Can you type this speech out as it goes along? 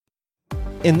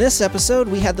In this episode,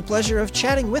 we had the pleasure of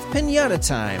chatting with Pinata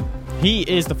Time. He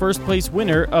is the first place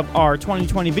winner of our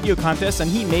 2020 video contest, and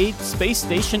he made Space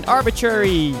Station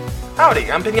Arbitrary.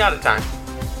 Howdy, I'm Pinata Time.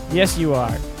 Yes, you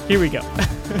are. Here we go.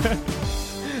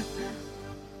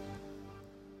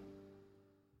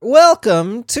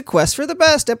 Welcome to Quest for the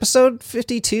Best, episode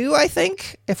 52, I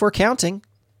think, if we're counting.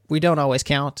 We don't always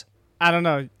count. I don't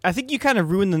know. I think you kind of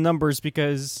ruined the numbers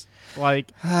because, like,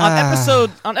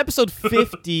 on episode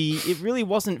 50, it really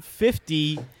wasn't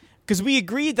 50 because we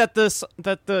agreed that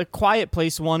the Quiet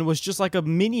Place one was just like a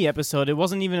mini episode. It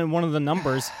wasn't even in one of the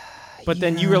numbers. But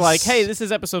then you were like, "Hey, this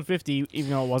is episode 50,"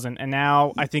 even though it wasn't. And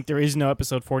now I think there is no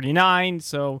episode 49.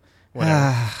 So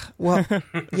whatever. Well,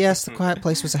 yes, The Quiet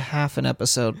Place was a half an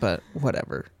episode, but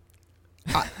whatever.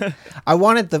 I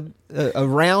wanted a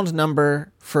round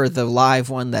number for the live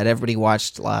one that everybody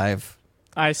watched live.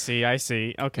 I see.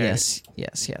 Okay.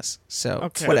 Yes. So,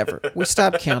 Okay. Whatever. We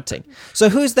stopped counting. So,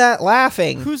 who's that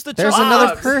laughing? Who's the There's child?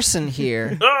 another person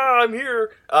here. I'm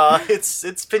here. It's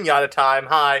Pinata Time.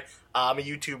 Hi. I'm a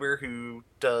YouTuber who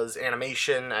does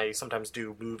animation. I sometimes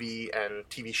do movie and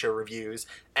TV show reviews.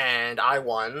 And I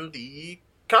won the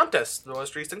contest, the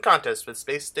most recent contest with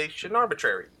Space Station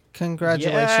Arbitrary.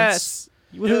 Congratulations. Yes.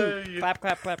 Yay. Clap.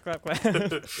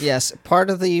 Yes, part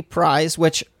of the prize,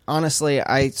 which honestly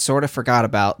I sort of forgot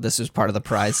about. This was part of the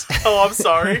prize. Oh, I'm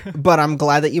sorry. But I'm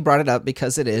glad that you brought it up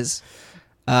because it is.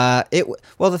 Well,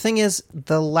 the thing is,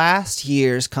 the last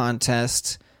year's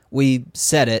contest, we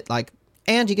said it like,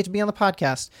 and you get to be on the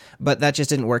podcast, but that just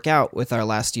didn't work out with our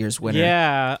last year's winner.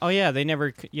 Yeah. Oh, yeah. They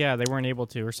weren't able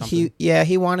to or something.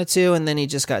 He wanted to, and then he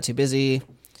just got too busy.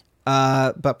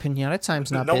 But Pinata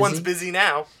Time's not busy. No one's busy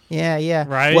now. Yeah.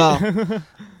 Right? Well,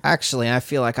 actually, I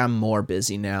feel like I'm more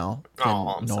busy now than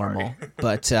I'm normal. sorry.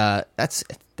 But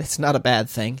that's not a bad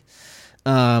thing.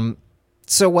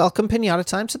 So welcome Pinata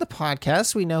Time to the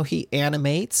podcast. We know he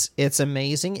animates. It's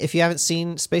amazing. If you haven't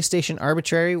seen Space Station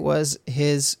Arbitrary, was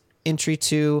his entry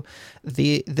to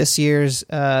this year's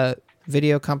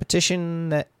video competition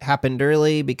that happened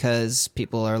early because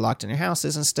people are locked in their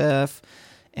houses and stuff.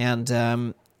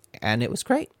 And it was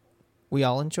great. We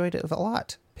all enjoyed it a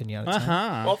lot. Pinata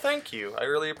Time. Well, thank you. I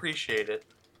really appreciate it.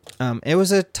 It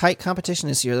was a tight competition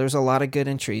this year. There was a lot of good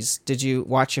entries. Did you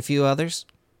watch a few others?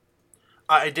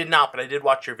 I did not, but I did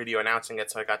watch your video announcing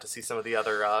it, so I got to see some of the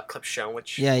other clips shown,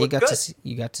 which Yeah, you looked got good.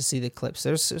 to see the clips.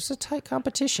 There's a tight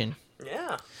competition.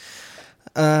 Yeah.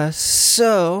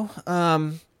 So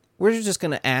we're just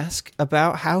gonna ask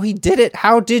about how he did it.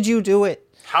 How did you do it?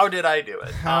 How did I do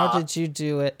it? How did you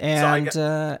do it?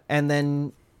 And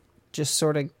then just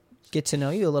sort of get to know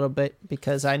you a little bit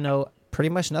because I know pretty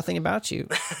much nothing about you.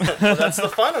 Well, that's the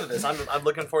fun of this. I'm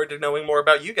looking forward to knowing more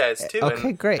about you guys too.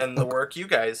 Okay, great. And the work you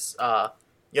guys,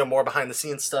 more behind the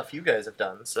scenes stuff you guys have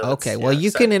done. So Okay, well,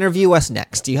 you can interview us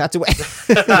next. You have to wait.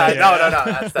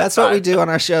 No. That's what we fine. do on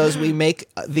our shows. We make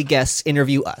the guests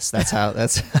interview us. That's how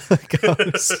it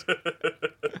goes.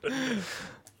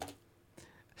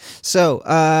 So,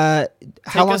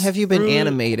 how long us have you been through-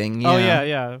 animating? Oh,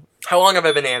 yeah. How long have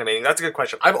I been animating? That's a good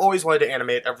question. I've always wanted to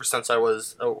animate ever since I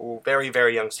was a very,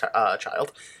 very young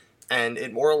child. And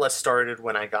it more or less started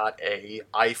when I got a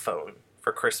iPhone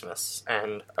for Christmas.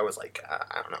 And I was like,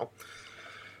 I don't know,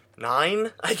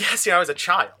 9, I guess? Yeah, I was a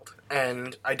child.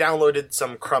 And I downloaded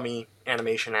some crummy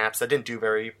animation apps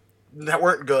that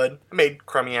weren't good. I made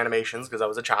crummy animations because I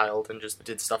was a child and just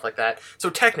did stuff like that.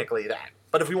 So technically that.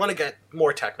 But if we want to get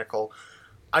more technical,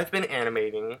 I've been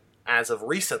animating as of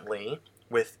recently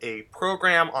with a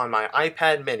program on my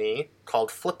iPad mini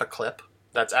called Flip-A-Clip.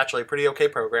 That's actually a pretty okay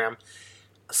program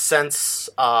since,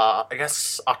 I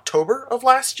guess, October of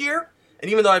last year. And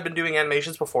even though I've been doing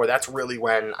animations before, that's really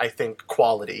when I think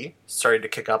quality started to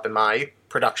kick up in my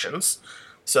productions.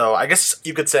 So I guess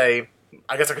I could say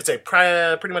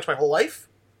pretty much my whole life,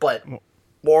 but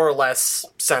more or less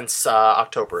since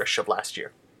October-ish of last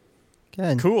year.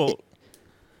 Good. Cool.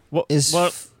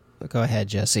 Go ahead,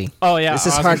 Jesse. Oh, yeah. This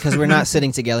is hard because we're not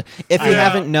sitting together. If you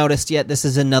haven't noticed yet, this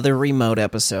is another remote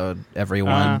episode,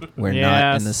 everyone. We're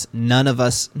not in this.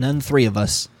 None three of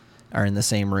us are in the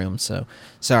same room. So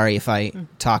sorry if I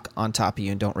talk on top of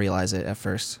you and don't realize it at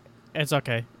first. It's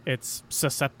okay. It's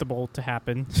susceptible to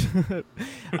happen.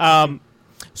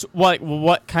 So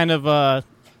what kind of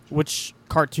which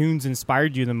cartoons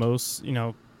inspired you the most?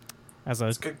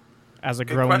 As a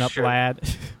growing up question. lad.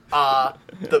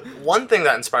 The one thing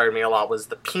that inspired me a lot was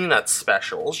the Peanuts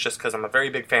specials, just because I'm a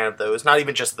very big fan of those. Not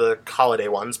even just the holiday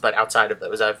ones, but outside of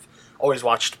those, I've always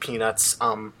watched Peanuts.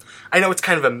 I know it's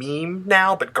kind of a meme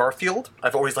now, but Garfield.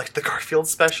 I've always liked the Garfield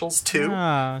specials too.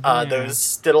 Yeah.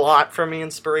 Those did a lot for me,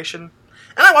 inspiration.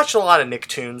 And I watched a lot of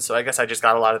Nicktoons, so I guess I just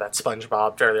got a lot of that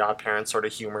SpongeBob, Fairly Odd Parents sort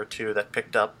of humor, too, that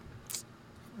picked up.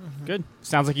 Good.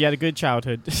 Sounds like you had a good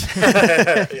childhood. You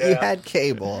had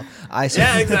cable.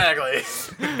 Yeah, exactly.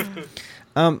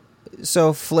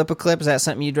 So Flip-A-Clip, is that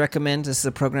something you'd recommend? This is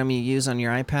the program you use on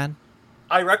your iPad?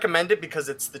 I recommend it because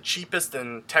it's the cheapest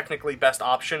and technically best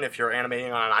option if you're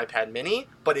animating on an iPad mini.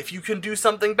 But if you can do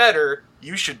something better,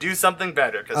 you should do something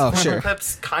better. Because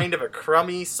Flip-A-Clip's kind of a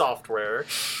crummy software.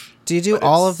 Do you do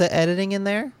all of the editing in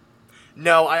there?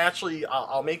 No,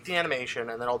 I'll make the animation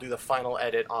and then I'll do the final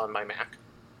edit on my Mac.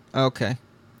 Okay.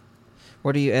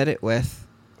 What do you edit with?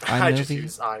 iMovie? I just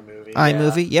use iMovie.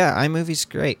 iMovie? Yeah, iMovie's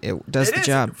great. It does the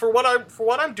job. For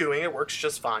what I'm doing, it works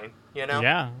just fine, you know?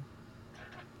 Yeah.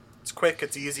 It's quick,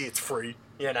 it's easy, it's free,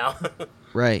 you know?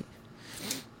 Right.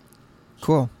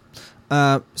 Cool.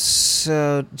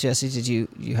 So, Jesse, did you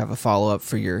have a follow-up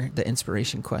for the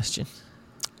inspiration question?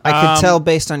 I could tell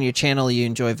based on your channel you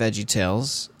enjoy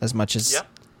VeggieTales as much as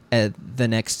the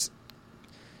next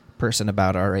person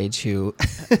about our age who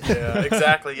yeah,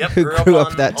 exactly. Yep, who grew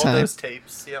up on that all time. those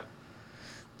tapes. Yep.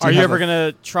 Are you ever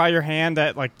gonna try your hand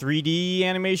at like 3D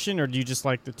animation, or do you just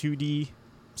like the 2D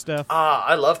stuff?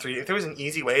 I love 3D. If there was an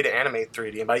easy way to animate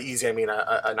 3D, and by easy I mean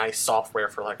a nice software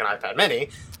for like an iPad Mini,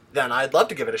 then I'd love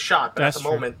to give it a shot. But That's at the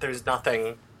true. moment,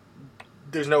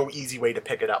 there's no easy way to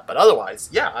pick it up. But otherwise,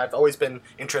 yeah, I've always been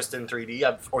interested in 3D.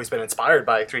 I've always been inspired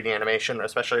by 3D animation,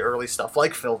 especially early stuff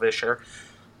like Phil Vischer.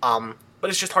 But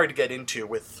it's just hard to get into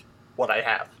with what I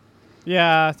have.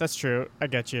 Yeah, that's true. I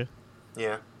get you.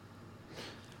 Yeah.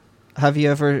 Have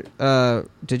you ever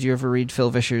did you ever read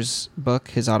Phil Vischer's book,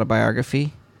 his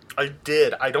autobiography? I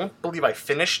did. I don't believe I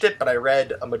finished it, but I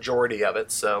read a majority of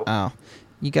it, so... Oh.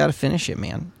 You got to finish it,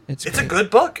 man. It's a good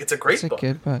book. It's a great book. It's a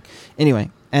good book. Anyway,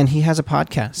 and he has a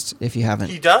podcast, if you haven't.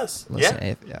 He does,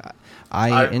 listened. yeah.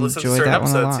 I listened to enjoy certain that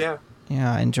one a episodes, lot.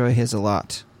 yeah. I enjoy his a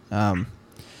lot.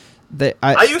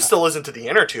 I used to listen to the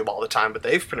Inner Tube all the time, but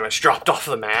they've pretty much dropped off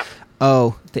the map.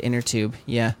 Oh, the Inner Tube.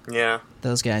 Yeah. Yeah.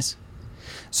 Those guys.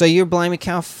 So you're a Blimey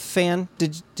Cow fan?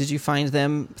 Did you find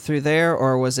them through there,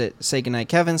 or was it Say Goodnight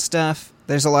Kevin stuff?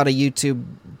 There's a lot of YouTube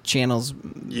channels,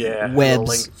 link to web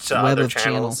other of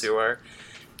channels. You are.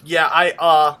 Yeah,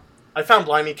 I found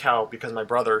Blimey Cow because my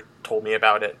brother told me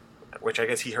about it, which I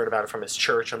guess he heard about it from his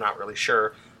church. I'm not really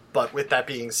sure, but with that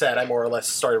being said, I more or less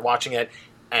started watching it,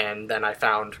 and then I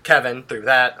found Kevin through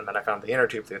that, and then I found the Inner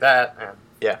Tube through that, and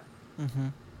yeah. Mm-hmm.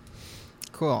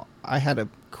 Cool. I had a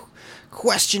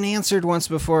question answered once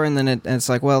before, and then it's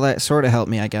like, well, that sort of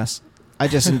helped me, I guess. I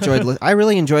just enjoyed. I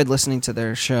really enjoyed listening to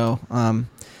their show, and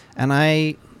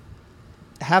I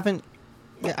haven't.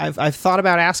 I've thought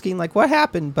about asking like what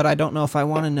happened, but I don't know if I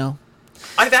want to know.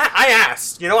 I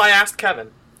asked. I asked Kevin,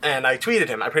 and I tweeted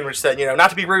him. I pretty much said, not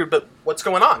to be rude, but what's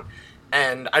going on?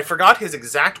 And I forgot his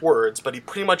exact words, but he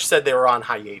pretty much said they were on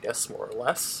hiatus, more or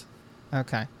less.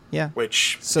 Okay. Yeah.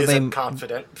 Which isn't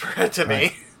confident to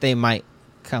me. They might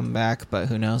come back, but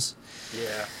who knows?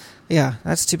 Yeah. Yeah,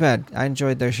 that's too bad. I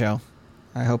enjoyed their show.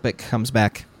 I hope it comes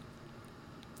back.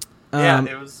 Yeah,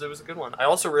 it was a good one. I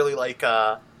also really like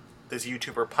this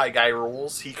YouTuber Pie Guy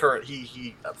Rules.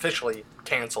 He officially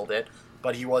canceled it,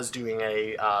 but he was doing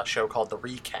a show called The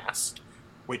Recast,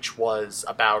 which was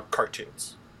about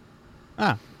cartoons.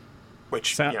 Ah.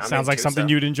 Which sounds like something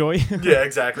you'd enjoy. Yeah,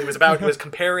 exactly. It was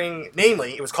comparing,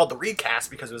 namely, it was called The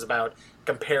Recast because it was about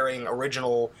comparing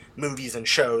original movies and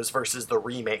shows versus the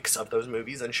remakes of those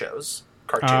movies and shows,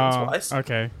 cartoons-wise.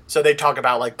 Okay. So they talk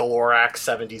about, like, the Lorax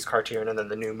 70s cartoon and then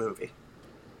the new movie.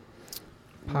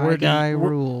 Pie Guy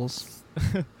Rules.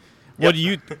 What do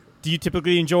you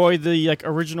typically enjoy, the like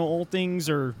original old things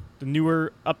or the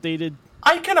newer, updated?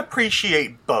 I can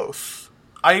appreciate both.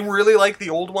 I really like the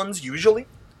old ones, usually,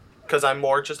 because I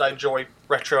enjoy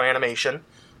retro animation.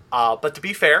 But to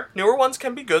be fair, newer ones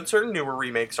can be good. Certain newer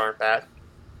remakes aren't bad.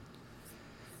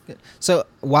 So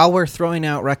while we're throwing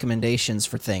out recommendations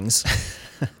for things,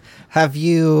 have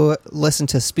you listened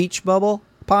to Speech Bubble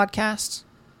podcasts?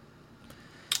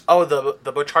 Oh,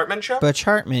 the Butch Hartman show? Butch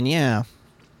Hartman, yeah.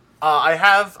 I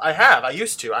have. I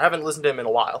used to. I haven't listened to him in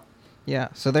a while. Yeah.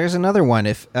 So there's another one.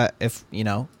 If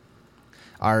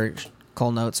our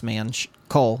Cole Notes man.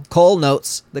 Cole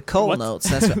Notes. The Cole Notes.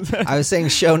 That's what I was saying.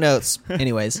 Show notes.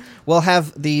 Anyways, we'll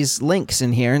have these links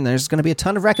in here, and there's going to be a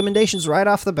ton of recommendations right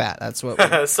off the bat. That's what we're,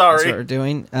 That's what we're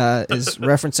doing, is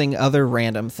referencing other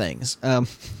random things.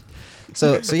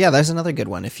 So yeah, there's another good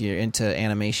one if you're into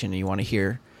animation and you want to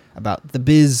hear about the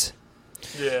biz.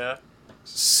 Yeah.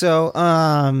 So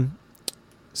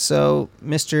So,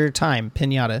 Mr. Time,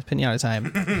 Pinata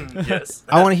Time. Yes.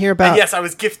 I want to hear about. And yes, I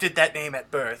was gifted that name at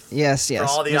birth. Yes. For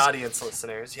all the audience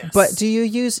listeners. Yes. But do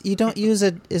you don't use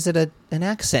an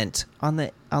accent on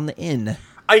the in?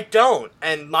 I don't,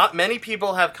 and not many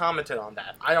people have commented on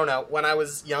that. I don't know. When I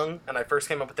was young and I first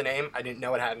came up with the name, I didn't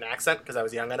know it had an accent because I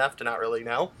was young enough to not really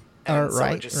know. And so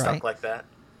it just stuck like that.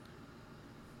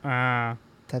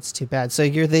 That's too bad. So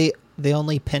you're the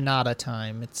only Pinata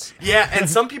Time. It's Yeah, and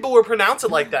some people will pronounce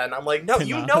it like that, and I'm like, no,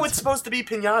 you Pinata know it's supposed to be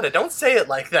pinata. Don't say it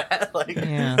like that. Like,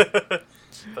 Yeah.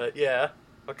 But yeah,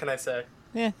 what can I say?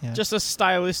 Yeah, Yeah. just a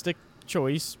stylistic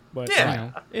choice, but Yeah, you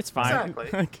know, it's fine.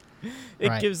 exactly. It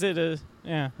Right. gives it a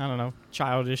I don't know,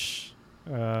 childish.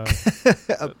 a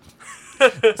Silly-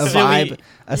 vibe,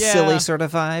 a yeah. silly sort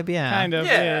of vibe. Yeah, Kind of.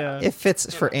 Yeah. Yeah. It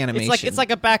fits for animation. It's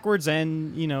like a backwards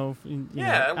N. You know.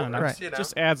 Yeah, I don't know. it works, Right. you know.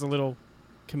 Just adds a little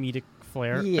comedic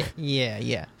flair.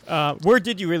 Yeah. Where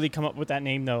did you really come up with that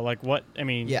name though? Like what? I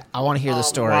mean, Yeah, I want to hear the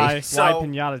story. Why So-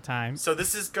 Pinata Time? So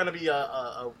this is going to be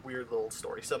a weird little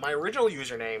story. So my original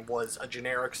username was a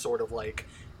generic sort of like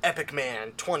Epic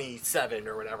Man 27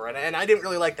 or whatever, and I didn't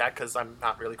really like that because I'm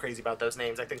not really crazy about those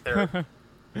names. I think they're,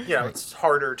 it's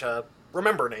harder to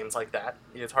remember names like that.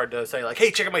 It's hard to say like, hey,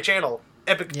 check out my channel,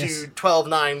 Epic Yes. Dude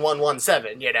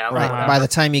 129117. You know, or Right. whatever. By the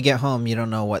time you get home, you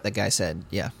don't know what the guy said.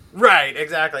 Yeah. Right,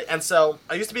 exactly. And so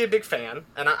I used to be a big fan,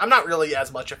 and I'm not really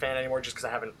as much a fan anymore just because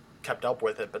I haven't kept up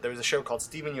with it, but there was a show called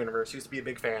Steven Universe. I used to be a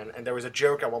big fan, and there was a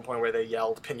joke at one point where they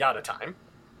yelled Pinata Time,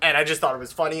 and I just thought it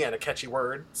was funny and a catchy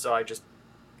word, so I just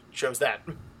chose that.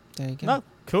 There you go. Oh,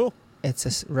 cool. It's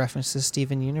a reference to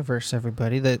Steven Universe.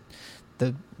 Everybody, the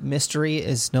mystery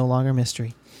is no longer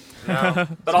mystery. No.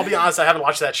 But I'll be honest, I haven't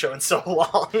watched that show in so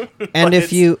long. And But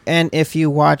if you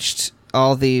watched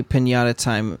all the Pinata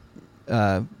Time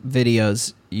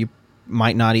videos, you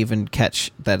might not even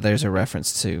catch that there's a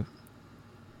reference to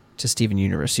Steven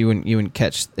Universe. You wouldn't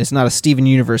catch. It's not a Steven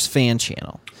Universe fan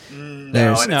channel. No,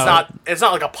 There's- and No. it's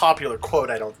not like a popular quote,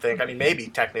 I don't think. I mean, maybe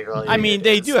technically. I mean, it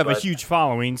they is, do have a but- huge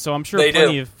following, so I'm sure They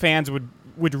plenty do. of fans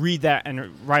would read that and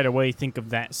right away think of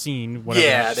that scene. Whatever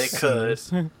Yeah, that they scene could.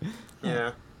 is.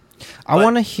 Yeah. I But-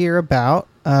 want to hear about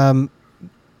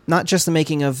not just the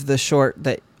making of the short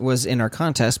that was in our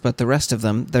contest, but the rest of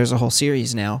them. There's a whole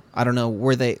series now. I don't know,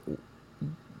 were they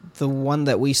the one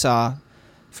that we saw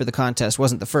for the contest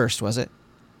wasn't the first, was it?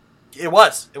 It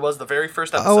was the very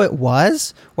first episode. Oh, it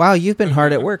was? Wow, you've been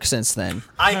hard at work since then.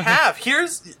 I have.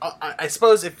 Here's, I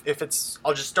suppose if it's,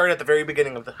 I'll just start at the very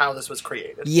beginning of how this was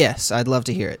created. Yes, I'd love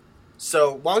to hear it.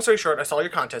 So, long story short, I saw your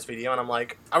contest video, and I'm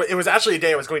like, it was actually a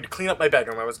day I was going to clean up my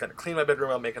bedroom. I was going to clean my bedroom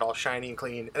up, make it all shiny and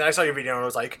clean. And then I saw your video, and I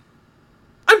was like,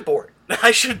 I'm bored.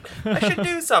 I should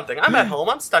do something. I'm at home.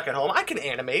 I'm stuck at home. I can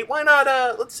animate. Why not?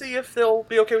 Let's see if they'll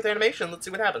be okay with animation. Let's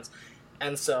see what happens.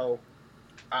 And so,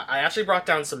 I actually brought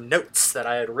down some notes that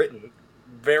I had written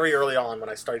very early on when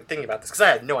I started thinking about this, because I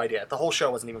had no idea. The whole show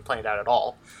wasn't even planned out at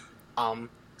all.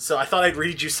 So I thought I'd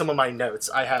read you some of my notes.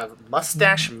 I have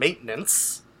mustache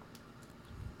maintenance.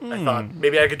 I thought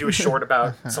maybe I could do a short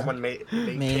about someone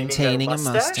maintaining Maintaining a a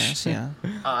mustache, yeah.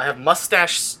 I have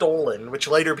mustache stolen, which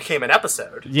later became an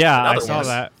episode. Yeah, I Another saw one.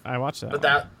 that. I watched that. But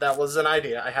one. that was an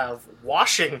idea. I have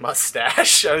washing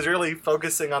mustache. I was really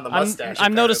focusing on the mustache.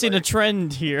 I'm noticing a apparently.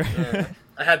 trend here. Yeah.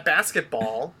 I had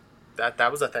basketball.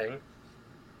 That was a thing.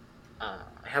 I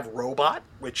have robot,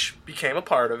 which became a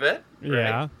part of it.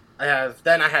 Yeah. I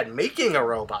had making a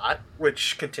robot,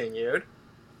 which continued.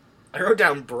 I wrote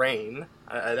down brain.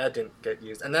 That didn't get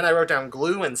used. And then I wrote down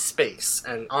glue and space.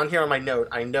 And on here on my note,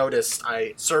 I noticed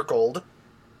I circled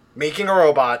making a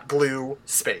robot, glue,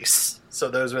 space. So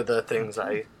those were the things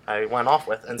I went off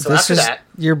with. And so after that,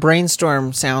 your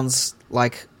brainstorm sounds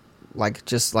like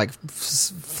just like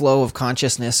flow of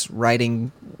consciousness,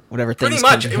 writing whatever things. pretty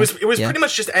much come to it was hand. Yeah. pretty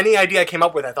much just any idea I came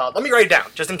up with. I thought, let me write it down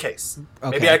just in case.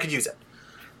 Maybe Okay. I could use it.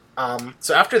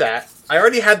 So after that, I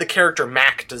already had the character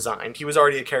Mac designed. He was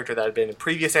already a character that had been in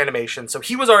previous animations, so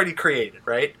he was already created,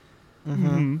 right?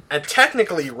 Mm-hmm. And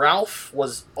technically, Ralph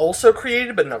was also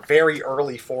created, but in a very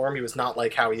early form. He was not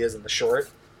like how he is in the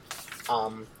short.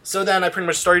 So then I pretty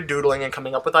much started doodling and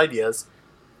coming up with ideas,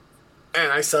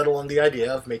 and I settled on the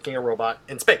idea of making a robot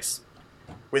in space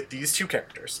with these two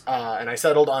characters. And I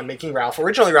settled on making Ralph.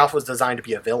 Originally, Ralph was designed to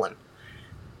be a villain,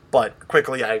 but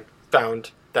quickly I found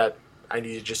that I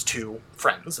needed just two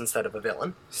friends instead of a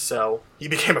villain, so he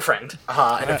became a friend.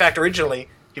 And in fact, originally,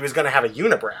 he was going to have a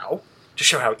unibrow to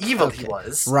show how evil he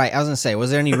was. Right, I was gonna say,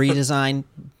 was there any redesign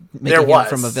making There him was.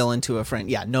 from a villain to a friend?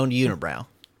 Yeah, no unibrow.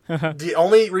 The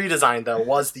only redesign though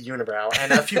was the unibrow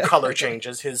and a few color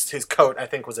changes. His coat I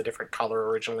think was a different color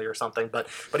originally or something, but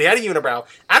he had a unibrow.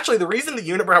 Actually, the reason the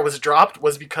unibrow was dropped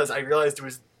was because I realized it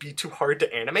would be too hard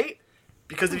to animate.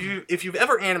 Because if you've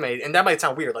ever animated, and that might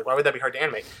sound weird, like why would that be hard to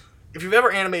animate? If you've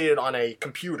ever animated on a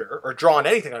computer or drawn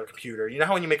anything on a computer, you know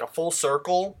how when you make a full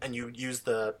circle and you use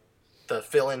the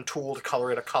fill-in tool to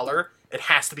color it a color, it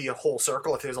has to be a whole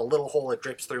circle. If there's a little hole, it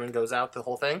drips through and goes out the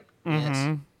whole thing.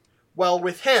 Yes. Well,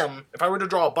 with him, if I were to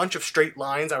draw a bunch of straight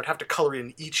lines, I would have to color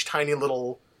in each tiny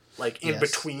little, like,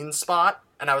 in-between spot.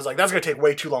 And I was like, that's going to take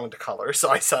way too long to color, so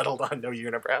I settled on no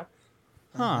unibrow.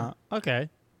 Huh, okay.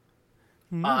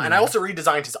 And I also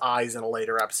redesigned his eyes in a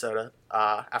later episode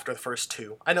after the first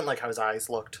two. I didn't like how his eyes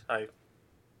looked. I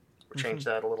changed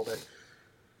that a little bit.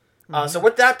 So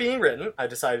with that being written, I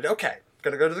decided, okay, I'm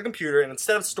going to go to the computer, and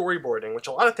instead of storyboarding, which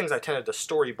a lot of things I tended to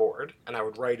storyboard, and I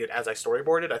would write it as I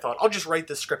storyboarded, I thought, I'll just write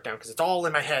this script down, because it's all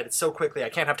in my head. It's so quickly, I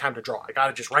can't have time to draw. I got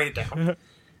to just write it down.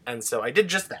 And so I did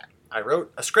just that. I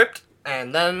wrote a script,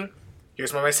 and then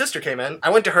here's where my sister came in. I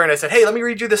went to her and I said, hey, let me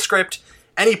read you this script.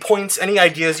 Any points, any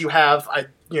ideas you have, I'd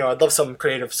love some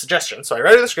creative suggestions. So I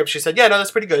read her the script. She said, yeah, no, that's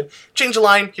pretty good. Change a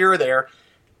line here or there.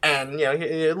 And,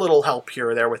 a little help here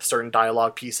or there with certain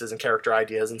dialogue pieces and character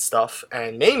ideas and stuff.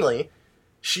 And mainly,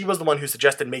 she was the one who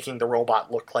suggested making the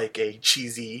robot look like a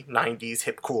cheesy 90s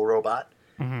hip cool robot.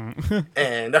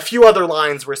 And a few other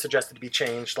lines were suggested to be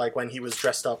changed, like when he was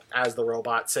dressed up as the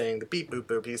robot saying the beep boop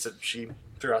boop. She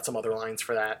threw out some other lines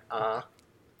for that.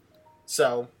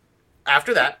 So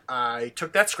after that, I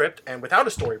took that script, and without a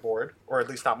storyboard, or at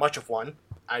least not much of one,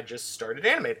 I just started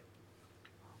animating.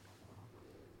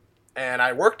 And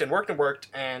I worked and worked and worked,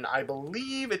 and I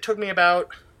believe it took me about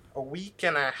a week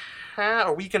and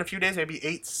a few days,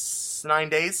 maybe 9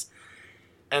 days.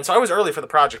 And so I was early for the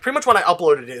project. Pretty much when I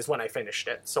uploaded it is when I finished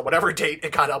it. So whatever date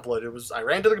it got uploaded, I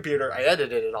ran to the computer, I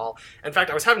edited it all. In fact,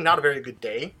 I was having not a very good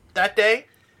day that day.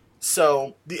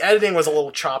 So the editing was a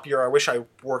little choppier. I wish I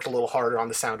worked a little harder on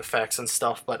the sound effects and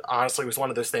stuff. But honestly, it was one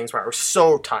of those things where I was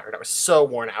so tired. I was so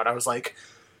worn out. I was like,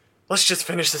 let's just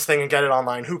finish this thing and get it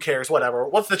online. Who cares? Whatever.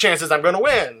 What's the chances I'm going to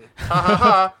win? Ha ha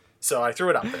ha. So I threw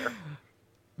it up there.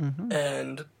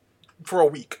 And for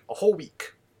a whole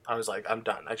week, I was like, I'm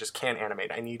done. I just can't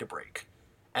animate. I need a break.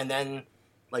 And then,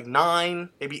 like 9,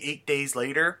 maybe 8 days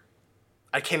later,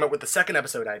 I came up with the second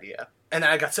episode idea. And then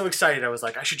I got so excited, I was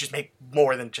like, I should just make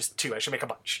more than just 2. I should make a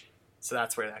bunch. So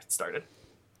that's where that started.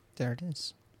 There it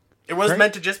is. It was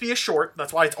meant to just be a short.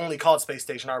 That's why it's only called Space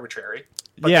Station Arbitrary.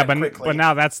 But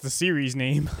now that's the series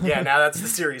name. Yeah, now that's the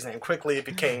series name. Quickly it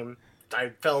became, I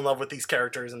fell in love with these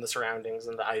characters and the surroundings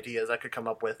and the ideas I could come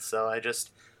up with, so I just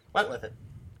went with it.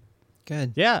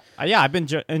 Good. Yeah, I've been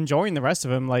enjoying the rest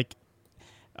of them. Like,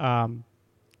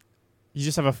 you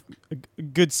just have a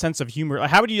good sense of humor.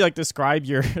 Like, how would you describe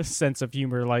your sense of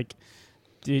humor? Like,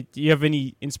 do you have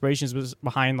any inspirations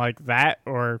behind that,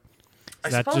 or I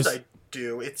suppose I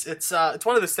do. It's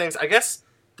one of those things. I guess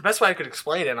the best way I could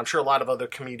explain it, and I'm sure a lot of other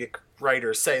comedic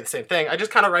writers say the same thing. I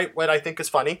just kind of write what I think is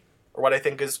funny or what I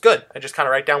think is good. I just kind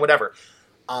of write down whatever.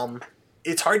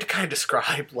 It's hard to kind of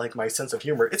describe my sense of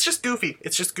humor. It's just goofy.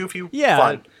 It's just goofy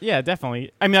fun. Yeah,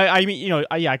 definitely. I mean,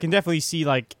 I can definitely see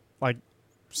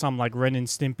some Ren and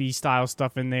Stimpy style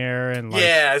stuff in there, and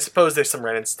yeah, I suppose there's some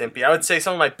Ren and Stimpy. I would say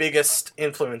some of my biggest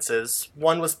influences.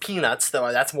 One was Peanuts,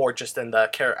 though that's more just in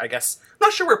the I guess I'm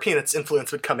not sure where Peanuts'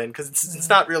 influence would come in because it's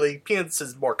not really. Peanuts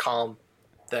is more calm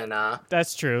than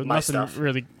that's true. Nothing stuff.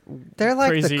 Really. They're like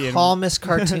crazy the calmest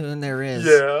cartoon there is.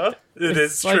 Yeah, it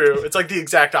is true. It's the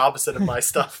exact opposite of my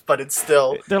stuff, but it's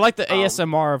still. They're like the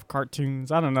ASMR of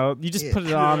cartoons. I don't know. You just put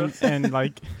it on and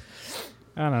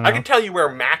I don't know. I can tell you where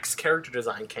Mac's character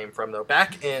design came from, though.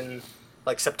 Back in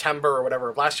September or whatever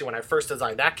of last year, when I first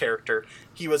designed that character,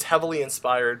 he was heavily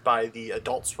inspired by the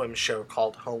Adult Swim show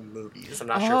called Home Movies. I'm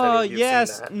not sure if any of you have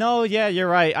seen that. No, yeah, you're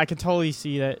right. I can totally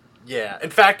see that. Yeah. In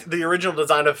fact, the original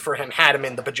design for him had him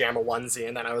in the pajama onesie,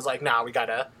 and then I was like, nah, we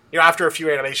gotta... after a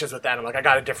few animations with that, I'm like, I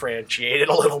gotta differentiate it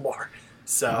a little more.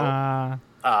 So...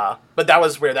 but that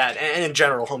was where that, and in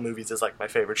general, Home Movies is my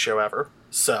favorite show ever.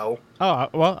 So. Oh,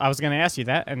 well, I was going to ask you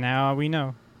that, and now we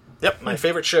know. Yep, my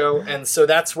favorite show, and so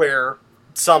that's where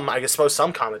some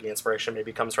comedy inspiration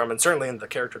maybe comes from, and certainly in the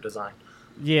character design.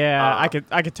 Yeah, I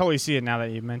could totally see it now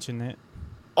that you mention it.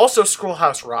 Also,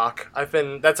 Schoolhouse Rock.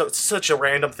 That's such a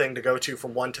random thing to go to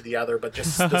from one to the other, but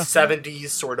just the 70s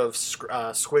sort of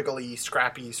squiggly,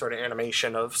 scrappy sort of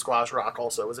animation of Schoolhouse Rock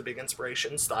also was a big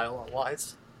inspiration,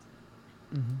 style-wise.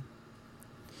 Mm-hmm.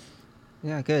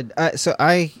 Yeah, good. So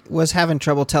I was having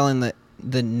trouble telling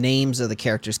the names of the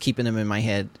characters, keeping them in my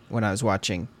head when I was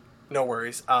watching. No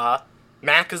worries.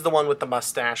 Mac is the one with the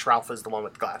mustache. Ralph is the one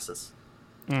with glasses.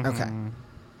 Okay. And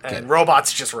Good.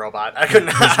 Robot's just Robot. I couldn't.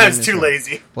 I was too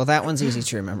lazy. Well, that one's easy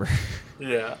to remember.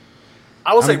 Yeah.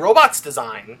 I will say Robot's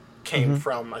design came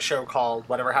from a show called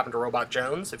Whatever Happened to Robot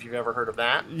Jones, if you've ever heard of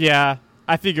that. Yeah,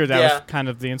 I figured that Yeah. was kind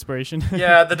of the inspiration.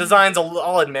 Yeah, the design's,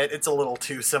 I'll admit, it's a little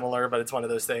too similar, but it's one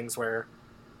of those things where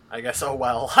I guess, oh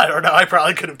well, I don't know, I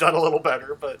probably could have done a little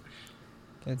better, but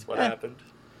that's what happened.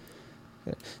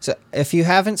 So, if you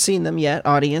haven't seen them yet,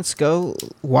 audience, go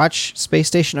watch Space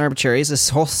Station Arbitraries. This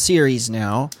whole series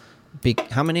now.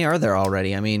 How many are there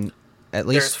already? I mean, at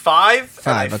least There's five,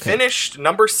 and I okay. finished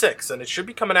number 6, and it should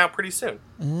be coming out pretty soon.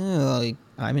 Oh,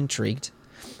 I'm intrigued.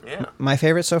 Yeah. My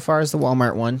favorite so far is the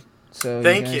Walmart one. So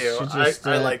Thank guys you. should just,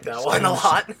 I like that one a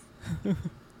lot.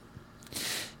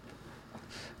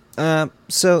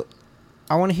 So,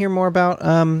 I want to hear more about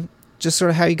just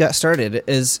sort of how you got started,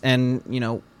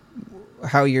 and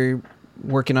how you're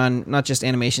working on not just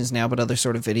animations now, but other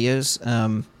sort of videos.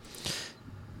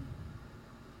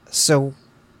 So,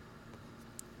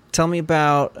 tell me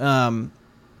about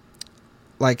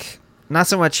like not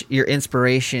so much your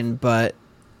inspiration, but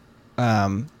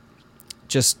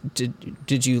just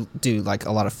did you do like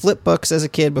a lot of flip books as a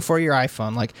kid before your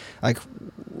iPhone? Like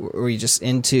were you just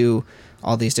into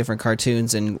all these different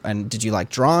cartoons and did you like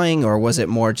drawing, or was it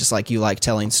more just like you like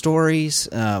telling stories?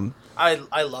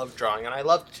 I love drawing, and I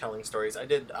loved telling stories. I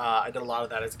did a lot of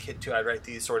that as a kid, too. I'd write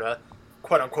these sort of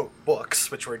quote-unquote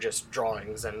books, which were just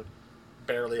drawings and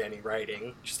barely any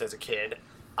writing, just as a kid.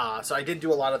 So I did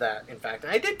do a lot of that, in fact.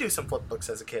 And I did do some flip books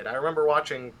as a kid. I remember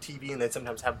watching TV, and they'd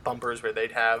sometimes have bumpers where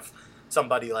they'd have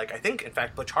somebody like, I think, in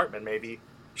fact, Butch Hartman maybe,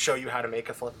 show you how to make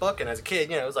a flip book. And as a kid,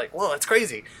 it was like, whoa, that's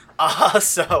crazy.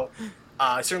 So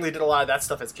I certainly did a lot of that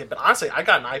stuff as a kid. But honestly, I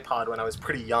got an iPod when I was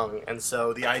pretty young, and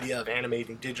so the idea of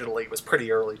animating digitally was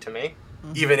pretty early to me,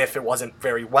 even if it wasn't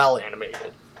very well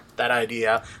animated. That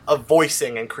idea of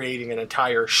voicing and creating an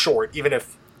entire short, even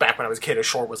if back when I was a kid a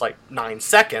short was like 9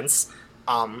 seconds,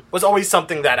 was always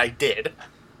something that I did.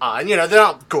 And they're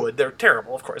not good, they're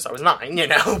terrible, of course, I was 9,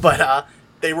 but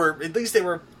they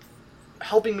were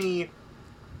helping me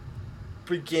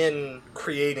begin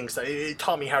creating stuff. It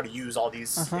taught me how to use all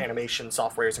these animation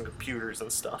softwares and computers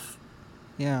and stuff.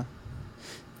 Yeah,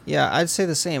 I'd say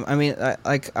the same. I mean,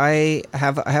 I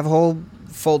have a whole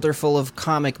folder full of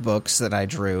comic books that I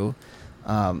drew,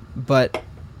 but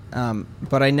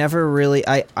I never really.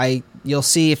 You'll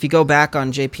see if you go back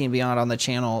on JP and Beyond on the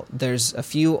channel. There's a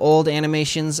few old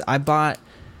animations I bought.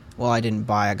 Well, I didn't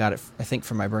buy. I got it, I think,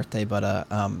 for my birthday. But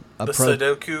the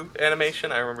Sudoku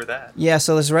animation, I remember that. Yeah,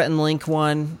 so there's Rhett and Link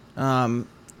one.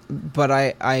 But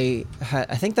I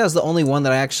think that was the only one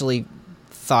that I actually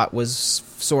thought was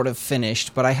sort of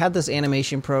finished. But I had this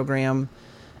animation program,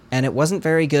 and it wasn't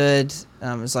very good.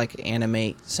 It was like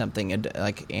Animate something,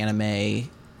 like Anime. I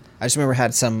just remember it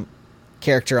had some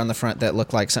character on the front that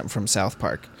looked like something from South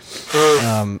Park.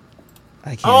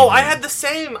 I had the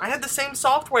same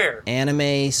software.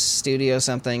 Anime Studio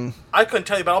something. I couldn't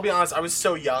tell you, but I'll be honest, I was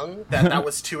so young that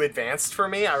was too advanced for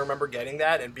me. I remember getting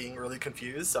that and being really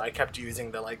confused, so I kept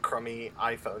using the crummy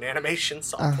iPhone animation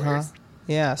softwares.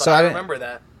 Yeah, but so I remember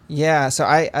that. Yeah, so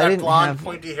I didn't blonde, have...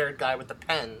 pointy-haired guy with the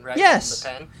pen, right? Yes. The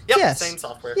pen. Yep, yes. Same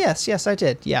software. Yes, I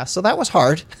did. Yeah, so that was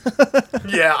hard.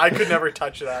 Yeah, I could never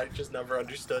touch that. I just never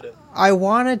understood it. I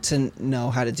wanted to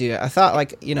know how to do it. I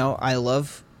thought, I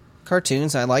love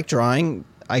cartoons. I like drawing.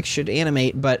 I should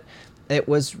animate, but it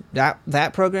was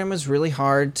that program was really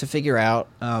hard to figure out.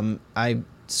 I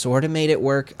sort of made it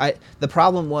work. The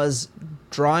problem was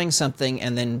drawing something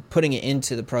and then putting it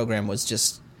into the program was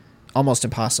just almost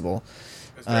impossible.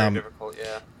 It was very difficult,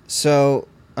 yeah. So,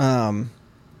 so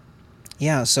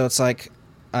it's like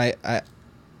I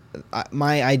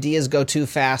my ideas go too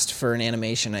fast for an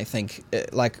animation, I think.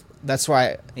 That's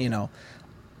why,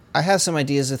 I have some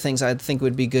ideas of things I think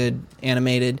would be good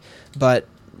animated, but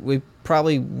we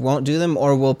probably won't do them,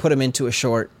 or we'll put them into a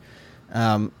short,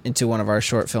 into one of our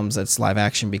short films that's live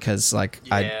action, because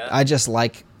I just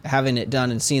like having it done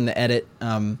and seeing the edit.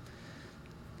 I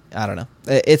don't know.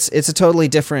 It's a totally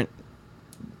different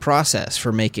process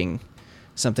for making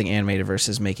something animated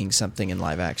versus making something in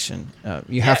live action.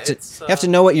 You have to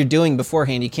know what you're doing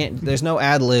beforehand. You can't. There's no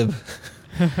ad lib.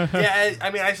 Yeah, I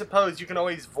mean, I suppose you can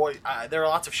always voice. There are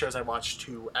lots of shows I watch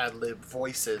to ad lib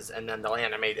voices, and then they'll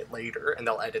animate it later, and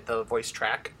they'll edit the voice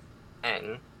track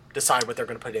and decide what they're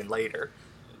going to put in later.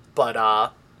 But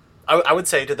I would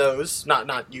say to those,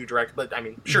 not you direct, but I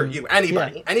mean, sure, you,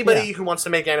 anybody who wants to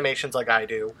make animations like I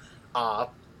do,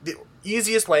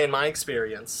 easiest way, in my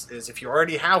experience, is if you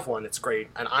already have one, it's great.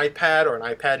 An iPad or an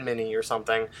iPad mini or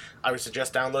something, I would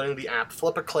suggest downloading the app,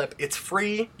 Flip a Clip. It's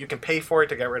free. You can pay for it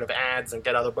to get rid of ads and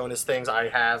get other bonus things. I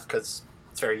have, because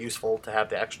it's very useful to have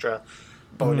the extra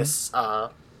bonus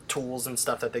tools and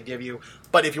stuff that they give you.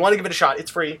 But if you want to give it a shot,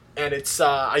 it's free. And it's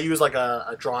I use like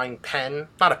a drawing pen.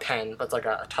 Not a pen, but it's like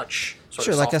a touch. Sort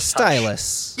Sure, of like a soft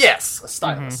stylus. touch. Yes, a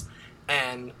stylus.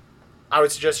 And I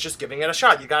would suggest just giving it a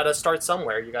shot. You got to start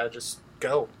somewhere. You got to just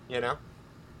go, you know?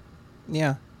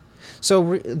 Yeah.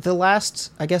 So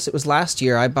I guess it was last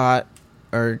year, I bought,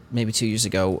 or maybe 2 years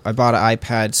ago, I bought an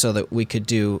iPad so that we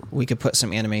could put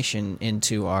some animation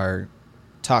into our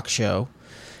talk show,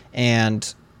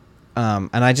 and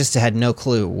I just had no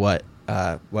clue what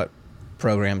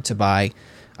program to buy.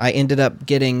 I ended up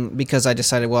getting, because I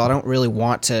decided, well, I don't really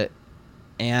want to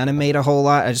animate a whole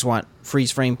lot. I just want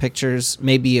freeze frame pictures,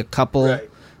 maybe a couple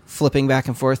flipping back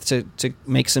and forth to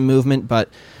make some movement, but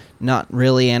not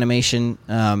really animation.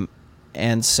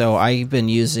 And so I've been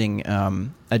using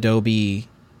Adobe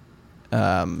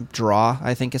Draw,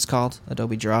 I think it's called,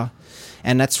 Adobe Draw,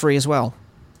 and that's free as well.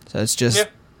 So it's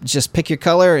just pick your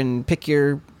color and pick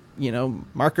your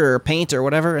marker or paint or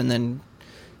whatever, and then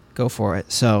go for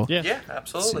it. So yeah,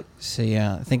 absolutely. So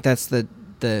yeah, I think that's the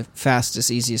fastest,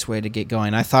 easiest way to get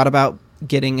going. I thought about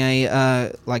getting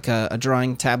a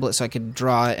drawing tablet so I could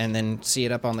draw it and then see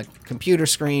it up on the computer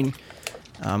screen.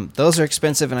 Those are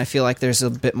expensive, and I feel like there's a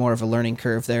bit more of a learning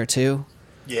curve there too.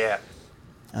 Yeah.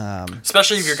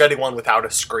 Especially if you're getting one without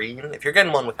a screen. If you're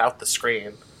getting one without the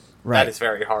screen, that is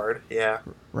very hard. Yeah.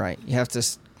 Right. You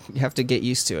have to get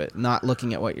used to it, not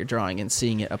looking at what you're drawing and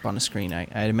seeing it up on a screen.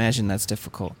 I'd imagine that's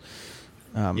difficult.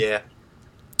 Yeah.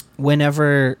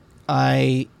 Whenever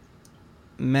I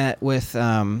met with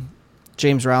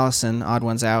James Rallison, Odd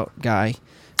Ones Out guy,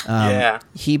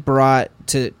 he brought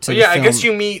to the film. I guess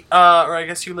you meet, or I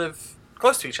guess you live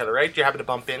close to each other, right? Do you happen to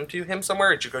bump into him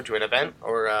somewhere? Did you go to an event,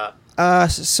 or?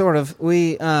 Sort of.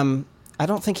 We, I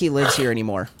don't think he lives here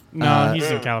anymore. No, he's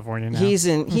in California now. He's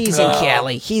in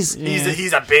Cali. He's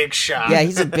a big shot. Yeah,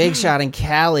 he's a big shot in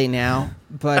Cali now.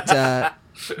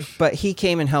 But he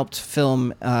came and helped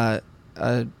film a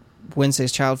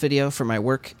Wednesday's Child video for my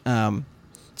work.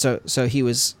 So he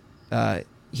was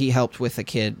he helped with a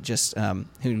kid just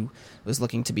who was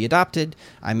looking to be adopted.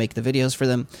 I make the videos for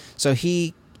them. So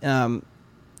he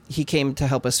came to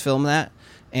help us film that,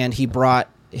 and he brought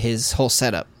his whole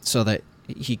setup so that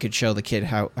he could show the kid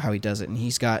how he does it. And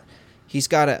he's got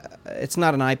it's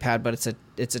not an iPad, but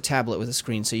it's a tablet with a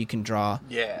screen, so you can draw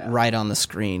right on the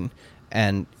screen,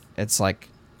 and it's like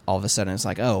all of a sudden it's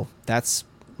like, oh, that's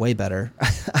way better.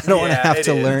 I don't want to have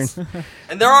to learn.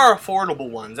 And there are affordable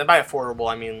ones, and by affordable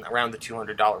I mean around the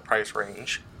 $200 price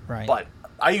range. Right. But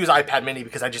I use iPad Mini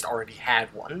because I just already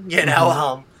had one,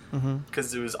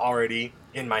 because it was already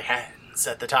in my hands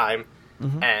at the time,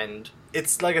 and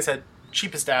it's, like I said,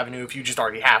 cheapest avenue if you just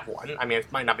already have one. I mean,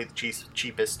 it might not be the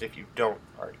cheapest if you don't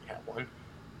already have one,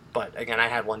 but again, I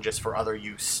had one just for other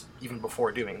use even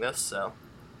before doing this, so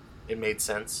it made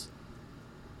sense.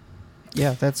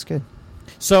 Yeah, that's good.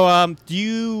 So, do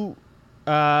you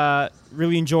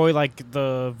really enjoy like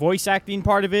the voice acting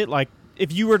part of it? Like,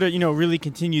 if you were to, really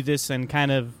continue this and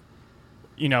kind of,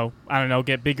 I don't know,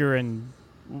 get bigger and,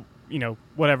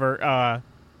 whatever.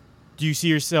 Do you see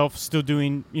yourself still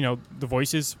doing, the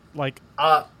voices? Like,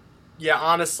 yeah,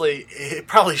 honestly, it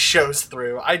probably shows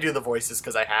through. I do the voices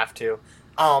because I have to.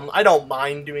 I don't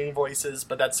mind doing voices,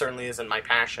 but that certainly isn't my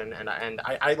passion, and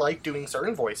I like doing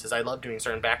certain voices. I love doing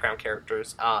certain background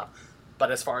characters. But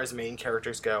as far as main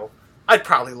characters go, I'd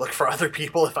probably look for other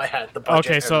people if I had the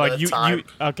budget. Okay, so like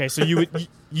you would.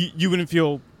 you wouldn't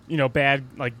feel bad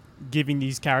like giving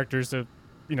these characters to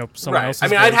someone else. I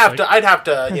mean, I'd have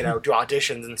to do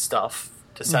auditions and stuff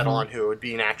to settle on who it would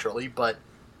be naturally. But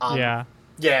no,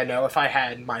 if I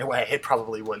had my way, it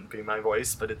probably wouldn't be my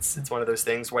voice. But it's one of those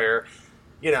things where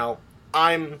I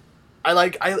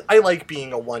like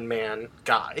being a one-man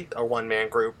guy or one-man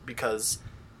group because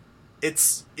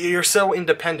you're so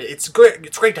independent. It's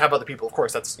great to have other people, of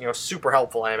course. That's super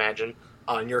helpful, I imagine,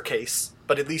 in your case.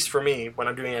 But at least for me, when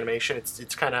I'm doing animation,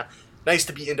 it's kind of nice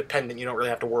to be independent. You don't really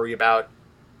have to worry about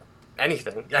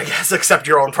anything, I guess, except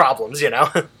your own problems.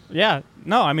 Yeah.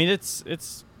 No, I mean it's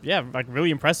like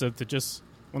really impressive to just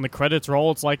when the credits roll,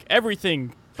 it's like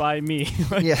everything by me.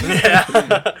 Because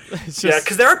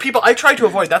there are people I try to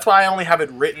avoid. That's why I only have it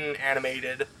written,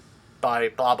 animated by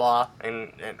blah blah,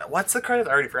 and what's the credit?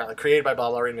 I already forgot. Like, created by blah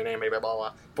blah, written and animated by blah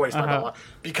blah, voiced by blah blah.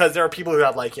 Because there are people who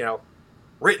have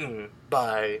written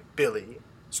by Billy,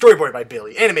 storyboard by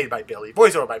Billy, animated by Billy,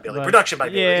 voiceover by Billy, Like, production by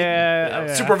Billy,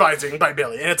 yeah. supervising by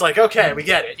Billy, and it's like, okay, we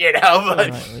get it,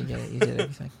 But Right, we get it. You did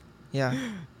everything. Yeah.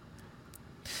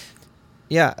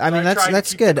 Yeah, I mean I try to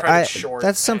that's keep the good. credits short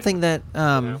That's something and, that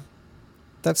know.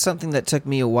 that's something that took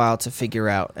me a while to figure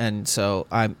out, and so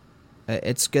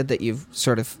it's good that you've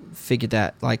sort of figured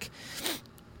that, like,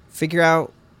 figure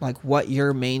out like what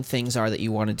your main things are that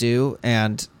you want to do,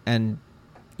 and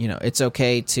it's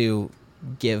okay to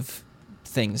give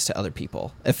things to other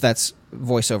people if that's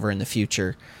voiceover in the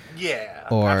future. Yeah,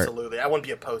 Or- absolutely. I wouldn't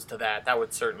be opposed to that. That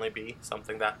would certainly be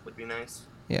something that would be nice.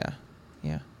 Yeah.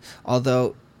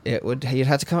 Although you'd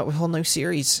have to come up with a whole new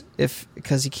series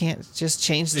because you can't just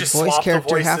change the Just voice swap the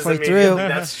character voices halfway immediately. through.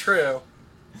 That's true.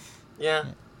 Yeah.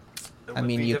 It I would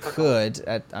mean, be you difficult.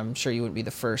 could. I'm sure you wouldn't be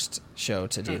the first show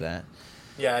to do that.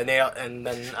 Yeah, and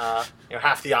then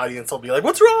half the audience will be like,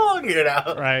 "What's wrong?"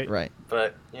 Right. Right.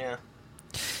 But yeah.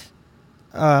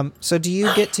 So do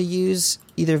you get to use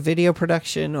either video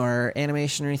production or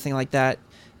animation or anything like that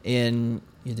in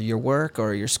either your work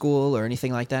or your school or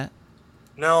anything like that?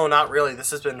 No, not really. This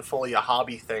has been fully a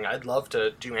hobby thing. I'd love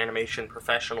to do animation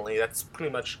professionally. That's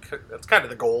kind of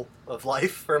the goal of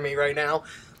life for me right now.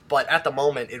 But at the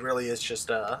moment, it really is just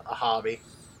a hobby.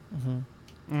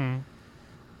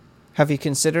 Have you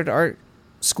considered art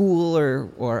school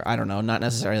or I don't know, not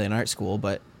necessarily an art school,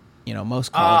 but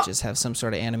most colleges have some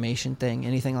sort of animation thing,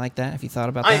 anything like that? Have you thought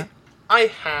about that? I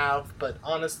have, but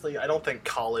honestly, I don't think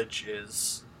college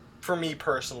is, for me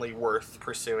personally, worth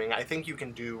pursuing. I think you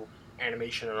can do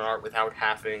animation and art without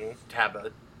having to have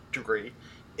a degree.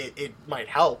 It might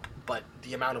help, but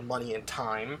the amount of money and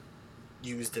time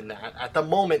used in that, at the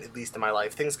moment, at least in my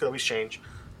life, things could always change.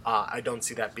 I don't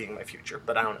see that being my future,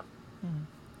 but I don't know.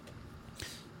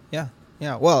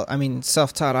 Yeah. Well, I mean,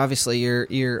 self-taught. Obviously,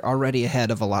 you're already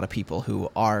ahead of a lot of people who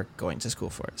are going to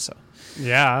school for it. So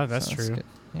Yeah, that's so true. good.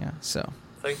 Yeah. So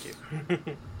Thank you.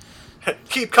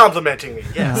 Keep complimenting me,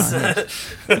 yes.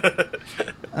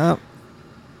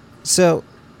 so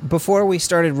before we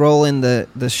started rolling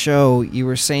the show, you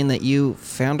were saying that you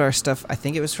found our stuff. I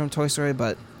think it was from Toy Story,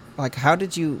 but like, how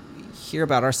did you hear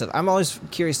about our stuff? I'm always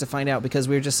curious to find out because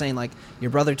we were just saying like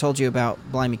your brother told you about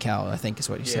Blimey Cow. I think is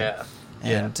what you said.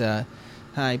 Yeah. And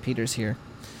hi, Peter's here.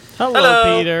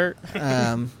 Hello, Peter.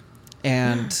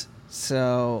 And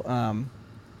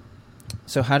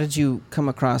so how did you come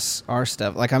across our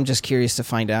stuff? Like, I'm just curious to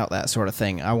find out that sort of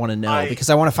thing. I want to know because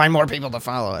I want to find more people to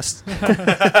follow us.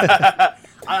 I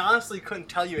honestly couldn't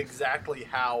tell you exactly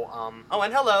how. Oh,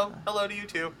 and hello to you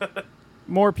too.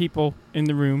 More people in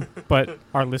the room, but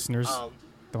our listeners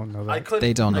don't know that.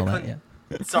 They don't know that yet.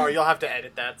 Sorry, you'll have to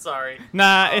edit that. Sorry.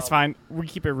 Nah, it's fine. We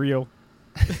keep it real.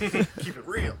 Keep it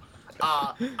real.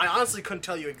 I honestly couldn't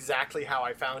tell you exactly how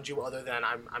I found you, other than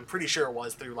I'm pretty sure it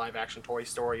was through Live Action Toy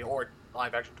Story or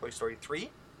Live Action Toy Story 3,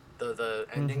 the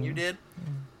ending you did.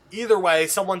 Either way,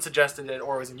 someone suggested it,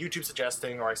 or it was in YouTube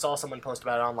suggesting, or I saw someone post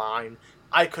about it online.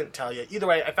 I couldn't tell you. Either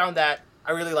way, I found that,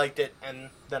 I really liked it, and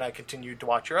then I continued to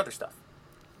watch your other stuff.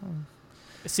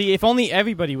 See, if only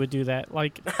everybody would do that.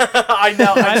 Like, I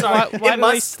know. I'm sorry. why It do they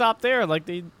must- stop there? Like,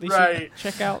 they Right.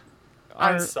 should check out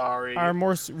I'm our, sorry. our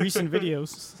more recent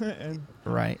videos. And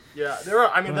Right. Yeah, there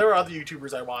are other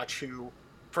YouTubers I watch who,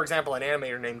 for example, an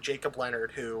animator named Jacob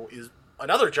Leonard, who is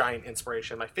another giant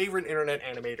inspiration. My favorite internet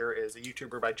animator is a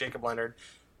YouTuber by Jacob Leonard,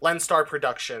 Lenstar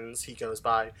Productions, he goes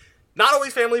by. Not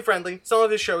always family friendly. Some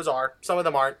of his shows are, some of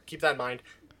them aren't. Keep that in mind.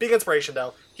 Big inspiration,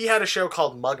 though. He had a show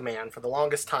called Mugman for the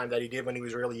longest time that he did when he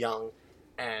was really young.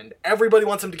 And everybody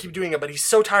wants him to keep doing it, but he's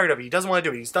so tired of it. He doesn't want to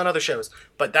do it. He's done other shows.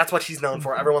 But that's what he's known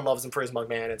for. Everyone loves him for his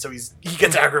Mugman, and so he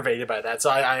gets aggravated by that.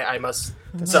 So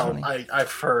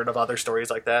I've heard of other stories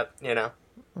like that,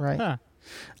 Right. Huh.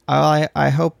 I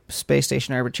hope Space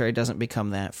Station Arbitrary doesn't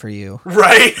become that for you.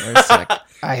 Right. Where it's like,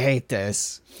 I hate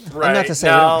this. Right. I'm not to say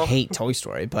I don't hate Toy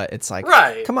Story, but it's like,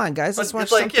 Right. come on, guys, let's But watch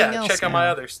it's like, something else. check out now. my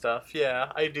other stuff.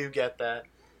 Yeah, I do get that.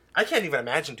 I can't even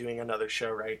imagine doing another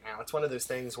show right now. It's one of those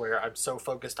things where I'm so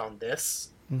focused on this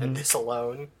and this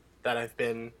alone that I've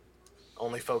been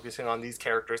only focusing on these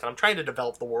characters. And I'm trying to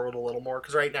develop the world a little more,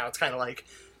 because right now it's kind of like,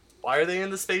 why are they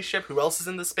in the spaceship? Who else is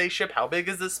in the spaceship? How big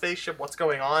is this spaceship? What's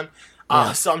going on?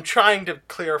 So I'm trying to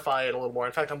clarify it a little more.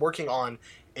 In fact, I'm working on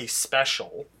a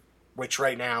special, which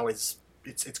right now is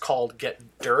it's called Get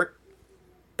Dirt,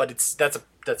 but that's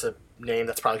a name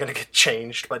that's probably going to get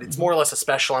changed. But it's more or less a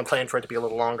special. I'm planning for it to be a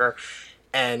little longer,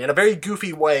 and in a very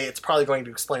goofy way, it's probably going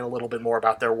to explain a little bit more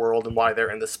about their world and why they're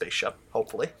in this spaceship.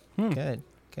 Hopefully, Good.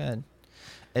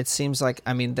 It seems like,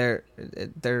 I mean,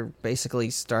 they're basically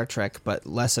Star Trek, but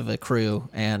less of a crew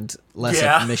and less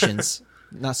Yeah. of missions.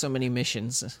 Not so many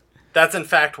missions. That's in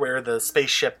fact where the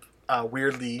spaceship,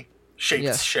 weirdly shaped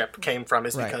Yes. ship came from,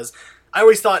 is Right. because I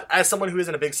always thought, as someone who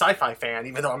isn't a big sci-fi fan,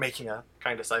 even though I'm making a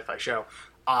kind of sci-fi show,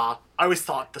 I always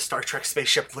thought the Star Trek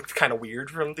spaceship looked kind of weird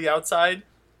from the outside.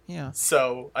 Yeah.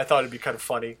 So I thought it'd be kind of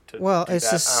funny to Well, do it's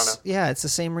that. just I don't know. yeah, it's the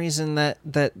same reason that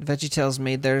VeggieTales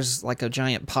made theirs like a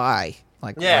giant pie.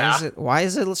 Like, Yeah. why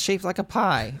is it shaped like a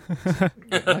pie?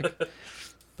 Like,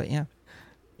 but yeah,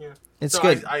 Yeah. it's So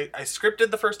good. I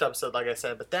scripted the first episode, like I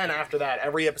said, but then after that,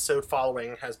 every episode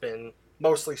following has been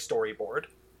mostly storyboard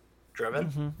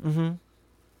driven. Mm-hmm.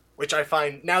 Which I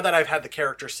find, now that I've had the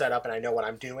character set up and I know what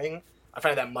I'm doing, I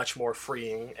find that much more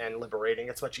freeing and liberating.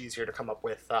 It's much easier to come up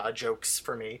with jokes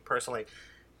for me, personally,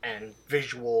 and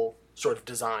visual sort of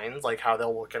designs, like how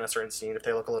they'll look in a certain scene, if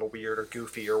they look a little weird or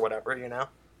goofy or whatever, you know?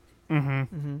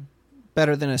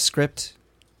 Better than a script.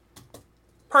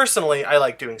 Personally, I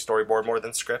like doing storyboard more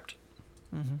than script.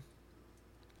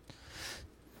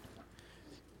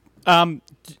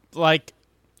 Like,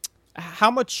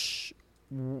 how much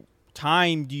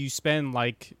time do you spend,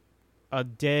 like, a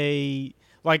day?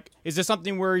 Like, is there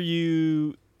something where do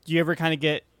you ever kind of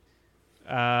get,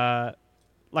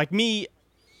 like me,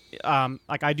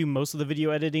 like I do most of the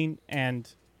video editing, and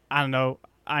I don't know,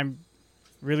 I'm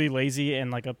really lazy and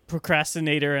like a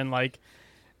procrastinator, and like,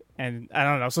 and I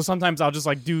don't know. So sometimes I'll just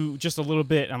like do just a little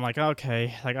bit. And I'm like,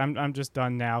 okay, like I'm just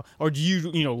done now. Or do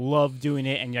you love doing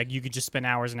it, and like you could just spend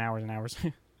hours and hours and hours?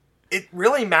 It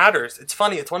really matters. It's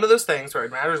funny. It's one of those things where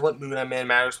it matters what mood I'm in,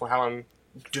 matters how I'm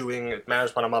doing, it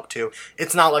matters what I'm up to.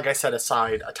 It's not like I set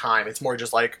aside a time. It's more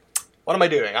just like, what am I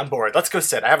doing? I'm bored. Let's go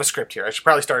sit. I have a script here. I should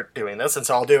probably start doing this, and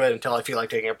so I'll do it until I feel like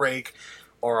taking a break,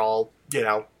 or I'll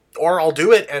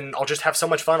do it and I'll just have so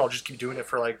much fun. I'll just keep doing it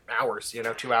for like hours,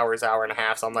 2 hours, hour and a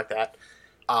half, something like that.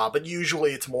 But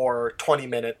usually it's more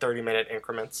 20-minute, 30-minute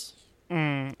increments.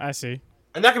 I see.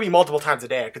 And that could be multiple times a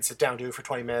day. I could sit down, do it for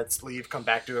 20 minutes, leave, come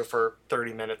back, do it for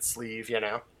 30 minutes, leave,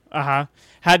 Uh-huh.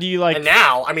 How do you like... And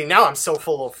now I'm so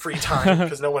full of free time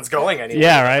because no one's going anywhere.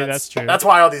 Yeah, right, that's true. That's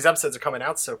why all these episodes are coming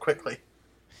out so quickly.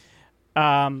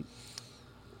 How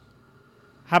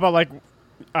about like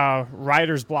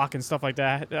writer's block and stuff like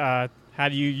that? How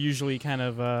do you usually kind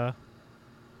of, I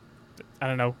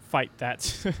don't know, fight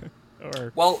that?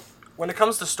 Or Well, when it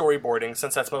comes to storyboarding,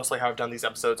 since that's mostly how I've done these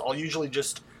episodes, I'll usually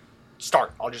just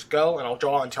start. I'll just go and I'll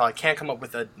draw until I can't come up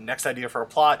with the next idea for a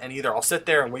plot, and either I'll sit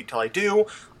there and wait till I do,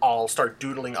 I'll start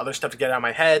doodling other stuff to get out of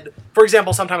my head. For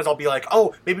example, sometimes I'll be like,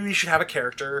 oh, maybe we should have a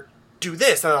character do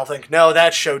this, and I'll think, no,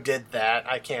 that show did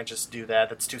that. I can't just do that.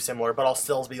 That's too similar. But I'll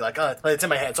still be like, oh, it's in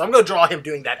my head. So I'm going to draw him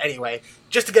doing that anyway,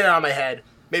 just to get it out of my head.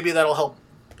 Maybe that'll help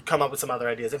come up with some other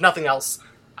ideas. If nothing else,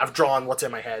 I've drawn what's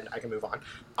in my head. I can move on.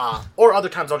 Or other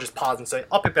times I'll just pause and say,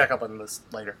 I'll pick back up on this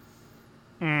later.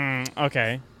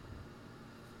 okay.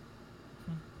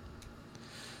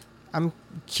 I'm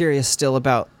curious still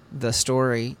about the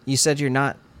story. You said you're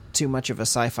not too much of a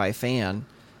sci-fi fan,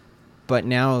 but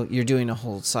now you're doing a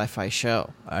whole sci-fi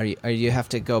show. Are you have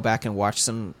to go back and watch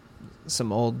some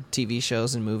old TV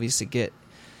shows and movies to get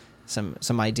some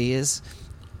ideas,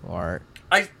 or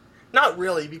Not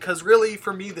really, because really,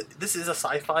 for me, this is a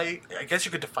sci-fi... I guess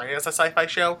you could define it as a sci-fi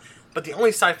show, but the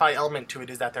only sci-fi element to it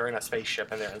is that they're in a spaceship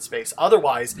and they're in space.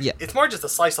 Otherwise, Yeah. It's more just a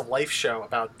slice-of-life show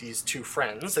about these two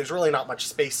friends. There's really not much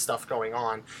space stuff going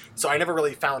on, so I never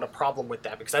really found a problem with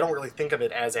that, because I don't really think of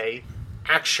it as a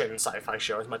action sci-fi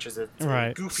show as much as it's a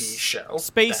Right. goofy show.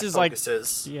 Space that is like...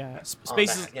 focuses Yeah, on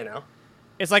space is... that,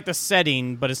 It's like the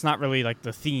setting, but it's not really like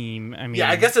the theme. I mean... Yeah,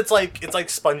 I guess it's like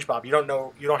SpongeBob. You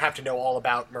don't have to know all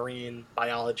about marine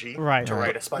biology Right. to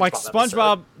write a SpongeBob like episode.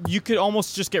 SpongeBob, you could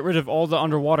almost just get rid of all the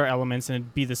underwater elements and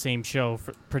it'd be the same show,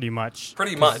 pretty much.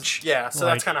 Pretty much, yeah. So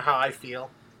like- that's kind of how I feel.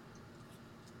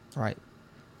 right?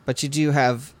 But you do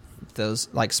have those,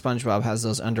 like SpongeBob has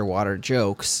those underwater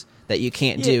jokes that you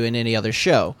can't do in any other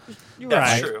show. You're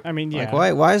That's right. true. I mean, yeah.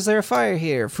 Like, why is there a fire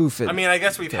here? Foof it. I mean, I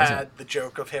guess we've Doesn't- had the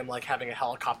joke of him like having a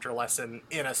helicopter lesson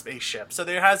in a spaceship. So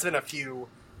there has been a few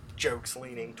jokes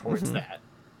leaning towards that.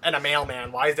 And a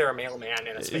mailman. Why is there a mailman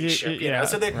in a spaceship? You yeah. know?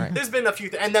 So Right. there's been a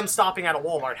few, and them stopping at a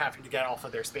Walmart having to get off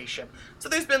of their spaceship. So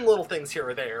there's been little things here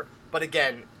or there. But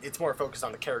again, it's more focused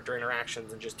on the character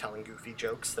interactions and just telling goofy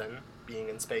jokes than being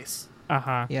in space.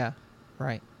 Uh-huh. Yeah,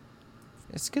 right.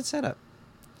 It's a good setup.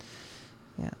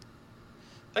 Yeah.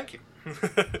 Thank you.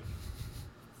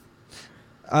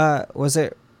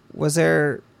 Was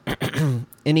there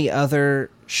any other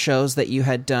shows that you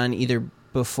had done either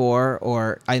before,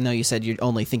 or I know you said you're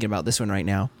only thinking about this one right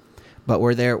now, but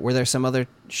were there some other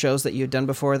shows that you had done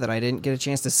before that I didn't get a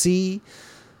chance to see,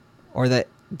 or that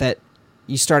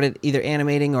you started either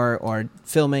animating or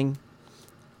filming?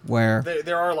 Where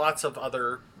There are lots of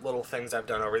other little things I've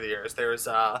done over the years. Let's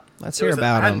there hear was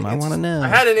about I had them. an I want to know. I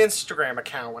had an Instagram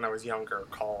account when I was younger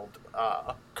called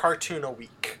Cartoon a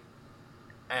Week,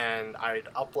 and I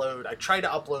try to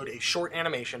upload a short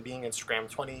animation, being Instagram,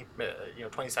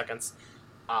 20 seconds,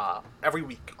 every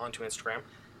week onto Instagram,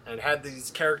 and had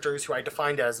these characters who I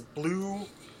defined as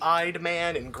blue-eyed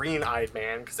man and green-eyed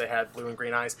man because they had blue and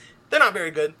green eyes. They're not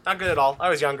very good, not good at all. I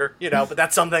was younger, but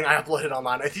that's something I uploaded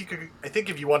online. I think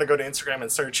if you want to go to Instagram and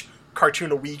search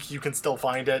Cartoon a Week, you can still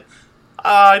find it.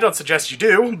 I don't suggest you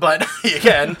do, but you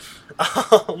can.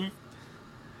 So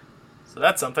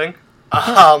that's something.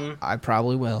 I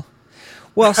probably will.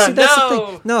 Well, see, that's the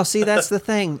thing. No, see, that's the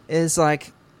thing, is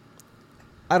like,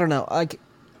 I don't know, like,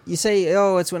 you say,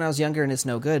 oh, it's when I was younger and it's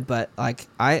no good, but like,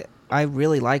 I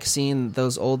really like seeing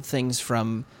those old things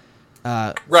from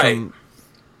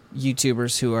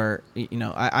YouTubers who are,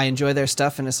 I enjoy their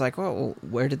stuff, and it's like, well,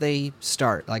 where did they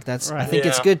start? Like, that's, I think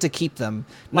it's good to keep them.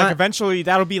 Like, eventually,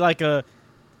 that'll be like a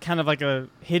kind of like a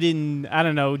hidden, I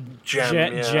don't know,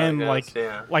 gem, like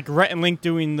Rhett and Link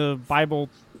doing the Bible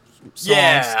songs.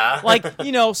 Yeah. Like,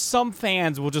 some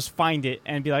fans will just find it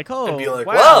and be like, oh, and be like,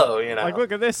 wow. Whoa, like,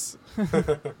 look at this.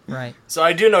 Right. So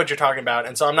I do know what you're talking about,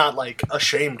 and so I'm not, like,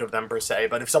 ashamed of them per se,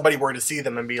 but if somebody were to see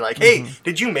them and be like, hey,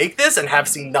 did you make this, and have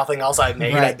seen nothing else I've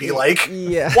made, I'd be like,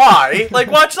 why?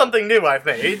 Like, watch something new I've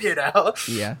made,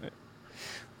 Yeah.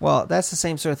 Well, that's the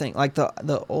same sort of thing. Like,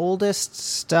 the oldest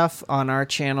stuff on our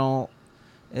channel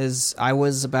is, I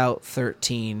was about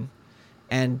 13,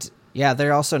 and yeah,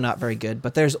 they're also not very good,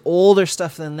 but there's older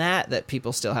stuff than that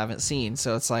people still haven't seen,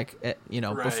 so it's like,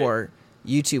 before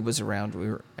YouTube was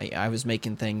around, I was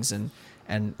making things, and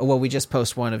we just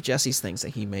post one of Jesse's things that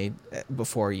he made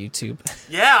before YouTube.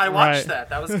 Yeah, I watched that.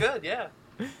 That was good. Yeah.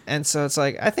 And so it's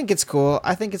like, I think it's cool.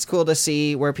 I think it's cool to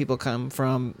see where people come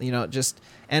from.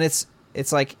 And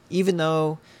it's like, even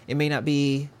though it may not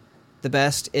be the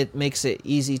best, it makes it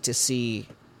easy to see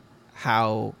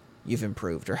how you've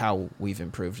improved, or how we've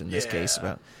improved in this case.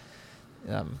 About.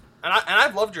 And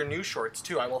I've loved your new shorts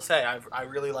too. I will say, I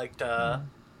really liked.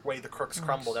 Way the Crooks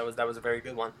Crumble. That was a very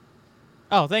good one.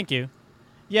 Oh, thank you.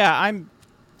 Yeah,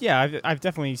 I've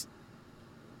definitely.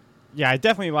 Yeah, I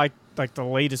definitely like the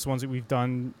latest ones that we've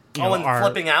done.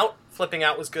 Flipping out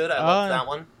was good. I loved that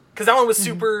one because that one was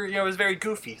super. It was very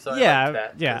goofy. So I liked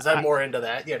that. Yeah, because I'm more into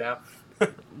that.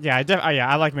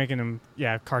 I like making them.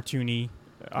 Yeah, cartoony.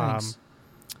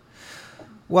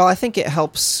 Well, I think it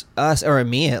helps us, or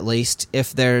me at least,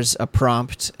 if there's a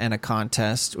prompt and a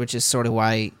contest, which is sort of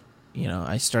why.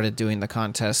 I started doing the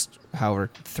contest,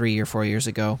 3 or 4 years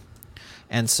ago.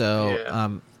 And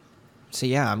so,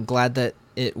 I'm glad that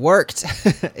it worked.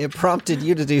 It prompted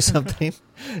you to do something.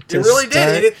 It really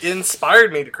did. It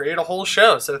inspired me to create a whole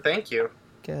show, so thank you.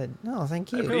 Good. No,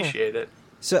 thank you. I appreciate it.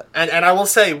 So, and I will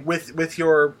say, with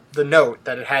the note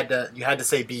that you had to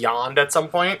say beyond at some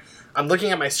point, I'm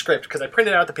looking at my script, because I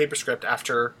printed out the paper script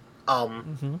after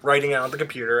writing it on the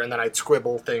computer, and then I'd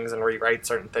scribble things and rewrite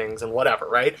certain things and whatever,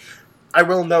 right? I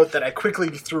will note that I quickly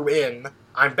threw in,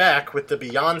 I'm back with the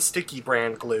Beyond Sticky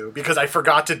brand glue, because I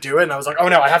forgot to do it, and I was like, oh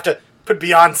no, I have to put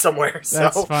Beyond somewhere. So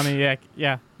that's funny,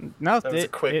 yeah. No, that was a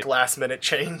quick last-minute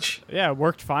change. Yeah, it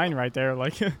worked fine right there.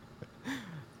 Like, it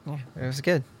was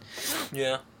good.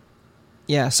 Yeah.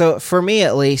 Yeah, so for me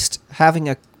at least, having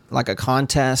a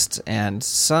contest and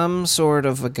some sort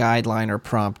of a guideline or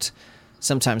prompt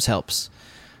sometimes helps.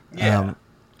 Yeah.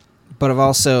 But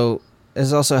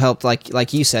it's also helped,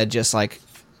 like you said, just like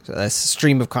a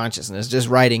stream of consciousness, just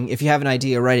writing. If you have an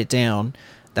idea, write it down.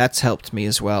 That's helped me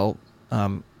as well.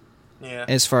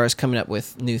 As far as coming up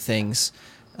with new things.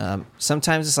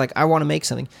 Sometimes it's like, I want to make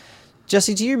something.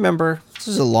 Jesse, do you remember, this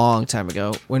was a long time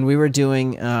ago, when we were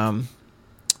doing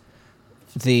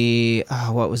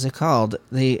what was it called?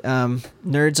 The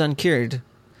Nerds Uncured.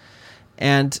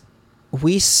 And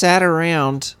we sat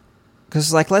around,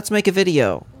 because let's make a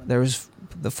video. There was,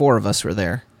 the four of us were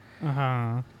there.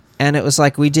 Uh-huh. And it was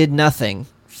like, we did nothing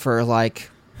for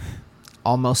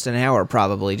almost an hour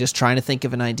probably, just trying to think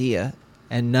of an idea.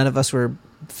 And none of us were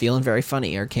feeling very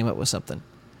funny or came up with something.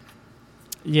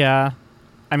 Yeah.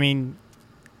 I mean,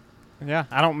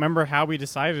 I don't remember how we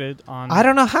decided on... I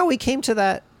don't know how we came to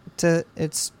that.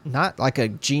 It's not like a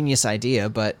genius idea,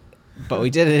 but we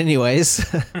did it anyways.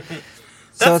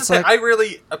 So it's like, I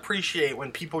really appreciate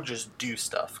when people just do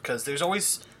stuff, because there's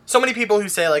always so many people who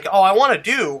say oh, I want to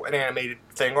do an animated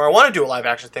thing, or I want to do a live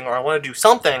action thing, or I want to do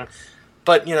something,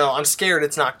 but I'm scared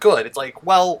it's not good. It's like,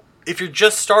 well, if you're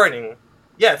just starting,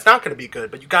 it's not going to be good,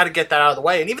 but you got to get that out of the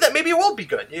way, and even that maybe it won't be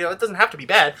good. It doesn't have to be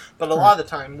bad, but a lot of the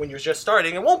time when you're just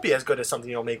starting, it won't be as good as something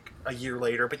you'll make a year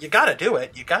later. But you got to do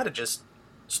it. You got to just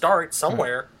start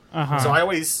somewhere. Uh-huh. So I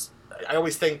always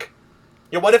think,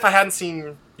 what if I hadn't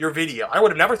seen your video? I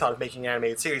would have never thought of making an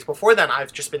animated series. Before then,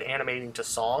 I've just been animating to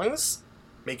songs,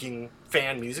 making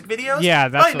fan music videos. Yeah,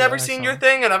 that's if I'd what never I seen saw. your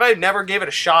thing, and if I never gave it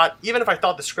a shot, even if I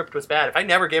thought the script was bad, if I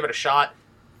never gave it a shot,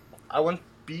 I wouldn't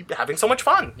be having so much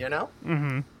fun,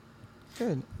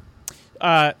 Good.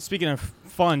 Speaking of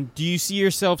fun, do you see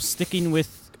yourself sticking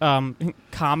with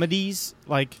comedies,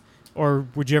 or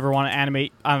would you ever want to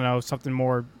animate? I don't know, something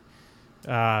more.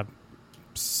 I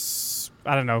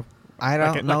don't know. I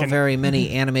don't know very many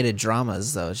animated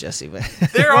dramas though, Jesse. But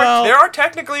There are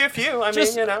technically a few. I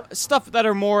Just mean, stuff that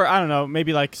are more. I don't know,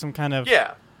 maybe like some kind of.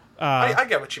 yeah. I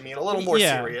get what you mean. A little more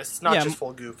yeah. serious, not Yeah. just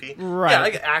full goofy. Right. Yeah,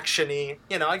 I get actiony.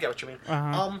 I get what you mean.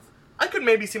 Uh-huh. I could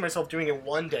maybe see myself doing it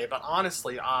one day, but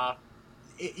honestly,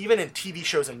 even in TV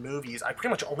shows and movies, I pretty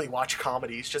much only watch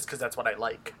comedies just because that's what I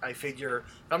like. I figure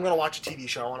if I'm going to watch a TV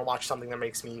show, I want to watch something that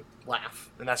makes me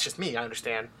laugh. And that's just me, I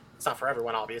understand. It's not for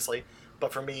everyone, obviously.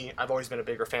 But for me, I've always been a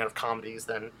bigger fan of comedies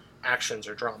than actions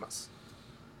or dramas.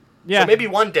 Yeah. So maybe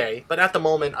one day, but at the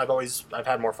moment, I've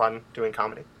had more fun doing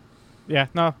comedy. Yeah.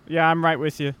 No. Yeah, I'm right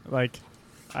with you.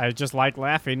 I just like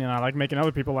laughing, and I like making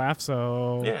other people laugh.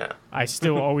 So Yeah. I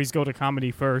still always go to comedy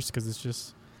first because it's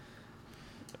just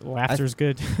laughter's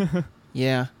good.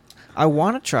 yeah, I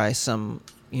want to try some,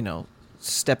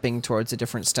 stepping towards a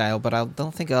different style, but I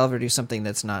don't think I'll ever do something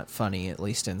that's not funny, at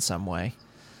least in some way.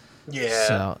 Yeah.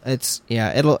 So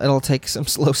it'll take some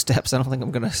slow steps. I don't think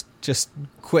I'm gonna just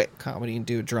quit comedy and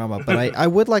do drama, but I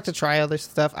would like to try other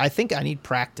stuff. I think I need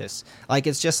practice.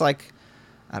 It's just I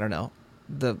don't know,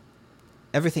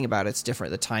 everything about it's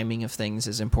different. The timing of things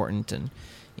is important, and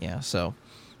so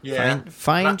Yeah.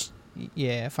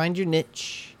 find your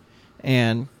niche,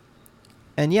 and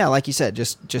like you said,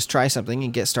 just try something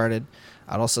and get started.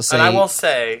 I'd also say, And I will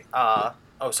say,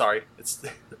 sorry,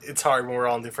 it's hard when we're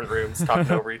all in different rooms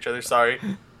talking over each other. Sorry.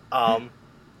 I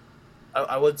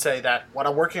would say that what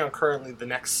I'm working on currently, the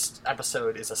next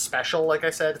episode is a special. Like I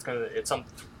said,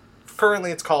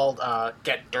 currently it's called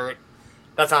Get Dirt.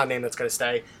 That's not a name that's going to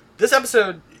stay. This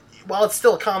episode, while it's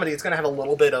still a comedy, it's going to have a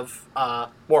little bit of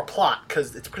more plot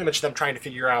because it's pretty much them trying to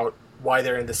figure out why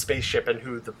they're in the spaceship and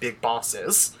who the big boss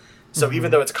is. So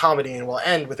even though it's a comedy and will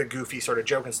end with a goofy sort of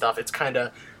joke and stuff, it's kind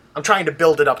of, I'm trying to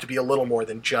build it up to be a little more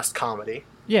than just comedy.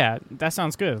 Yeah, that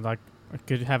sounds good. I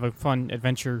could have a fun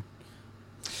adventure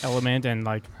element and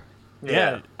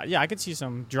yeah, I could see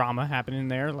some drama happening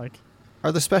there.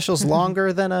 are the specials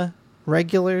longer than a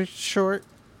regular short?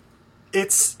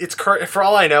 It's for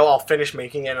all I know, I'll finish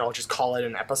making it and I'll just call it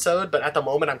an episode. But at the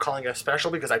moment, I'm calling it a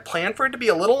special because I plan for it to be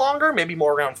a little longer, maybe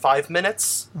more around 5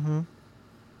 minutes. Mm-hmm.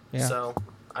 Yeah. So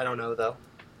I don't know though.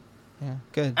 Yeah.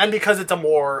 Good. And because it's a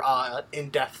more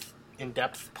in-depth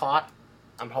plot,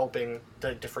 I'm hoping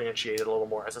to differentiate it a little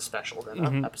more as a special than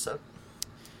an episode.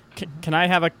 Can I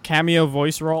have a cameo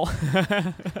voice role?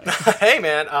 Hey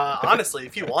man, honestly,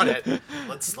 if you want it,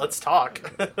 let's talk.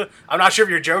 I'm not sure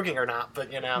if you're joking or not, but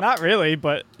Not really,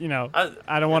 but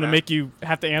I don't want to make you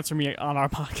have to answer me on our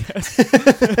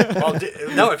podcast.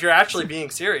 Well, no, if you're actually being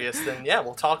serious, then yeah,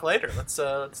 we'll talk later. Let's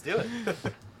do it.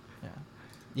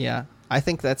 Yeah, I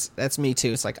think that's me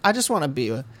too. It's I just want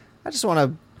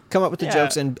to come up with the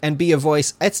jokes and be a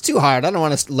voice. It's too hard. I don't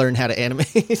want to learn how to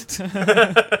animate.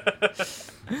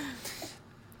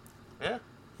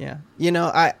 Yeah.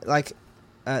 Yeah. I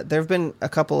there have been a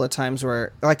couple of times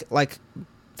where like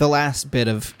the last bit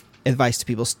of advice to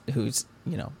people who's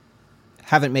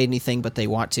haven't made anything but they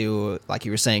want to, like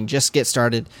you were saying, just get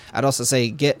started. I'd also say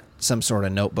get some sort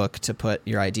of notebook to put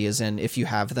your ideas in if you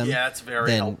have them. Yeah, it's very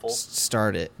then helpful.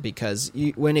 Start it, because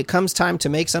when it comes time to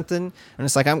make something and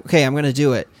it's I'm going to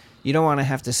do it, you don't want to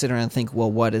have to sit around and think,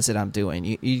 well, what is it I'm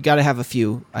doing? You got to have a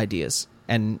few ideas,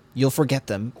 and you'll forget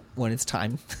them when it's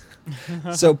time.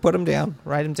 So put them down,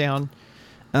 write them down.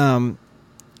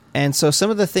 And so some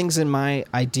of the things in my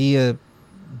idea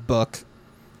book,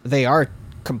 they are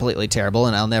completely terrible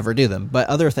and I'll never do them. But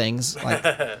other things,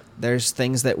 there's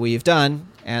things that we've done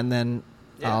and then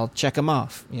I'll check them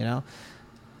off,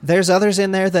 There's others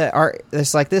in there that are,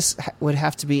 it's this would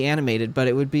have to be animated, but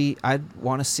I'd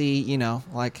want to see,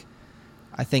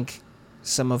 I think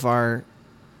some of our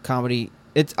comedy,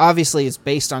 it's obviously it's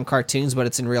based on cartoons, but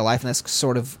it's in real life, and that's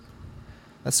sort of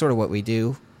what we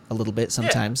do a little bit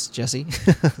sometimes, Jesse.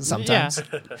 Sometimes.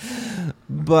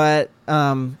 Yeah.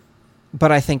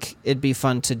 But I think it'd be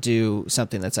fun to do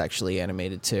something that's actually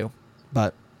animated too.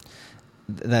 But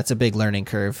that's a big learning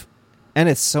curve, and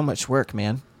it's so much work,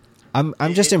 man.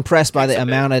 I'm just impressed by the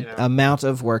amount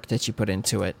of work that you put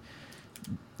into it.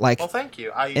 Well, thank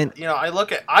you. I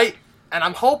look at and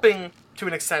I'm hoping to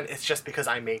an extent it's just because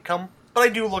I make them. But I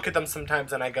do look at them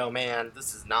sometimes and I go, man,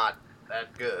 this is not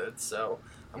that good. So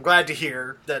I'm glad to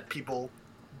hear that people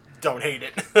don't hate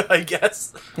it, I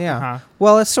guess. Yeah. Uh-huh.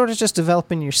 Well, it's sort of just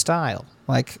developing your style.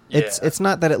 Like Yeah. it's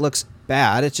not that it looks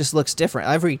bad, it just looks different.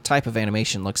 Every type of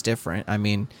animation looks different. I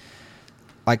mean,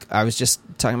 like I was just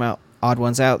talking about Odd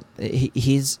Ones Out.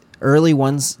 He's early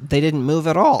ones, they didn't move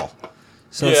at all.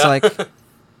 So it's Yeah. like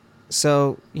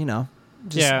so,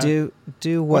 just Yeah.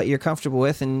 do what you're comfortable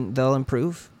with and they'll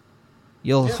improve.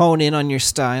 You'll hone in on your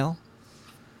style.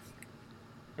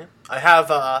 Yeah. I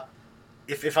have,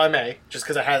 if I may, just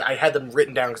because I had them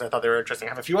written down because I thought they were interesting.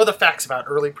 I have a few other facts about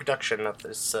early production of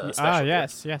this special.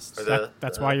 Yes. Or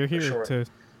That's why you're here short. to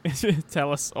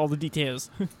tell us all the details.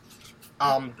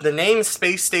 The name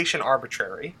Space Station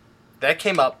Arbitrary, that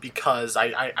came up because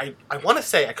I want to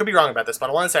say, I could be wrong about this, but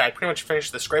I want to say I pretty much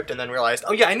finished the script and then realized,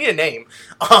 oh yeah, I need a name.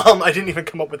 I didn't even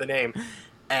come up with a name.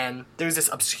 And there's this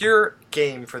obscure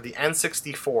game for the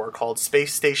N64 called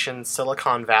Space Station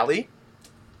Silicon Valley.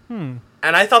 And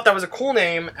I thought that was a cool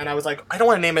name, and I was like, I don't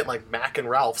want to name it like Mac and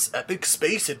Ralph's Epic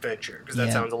Space Adventure, because that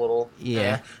Yeah. sounds a little...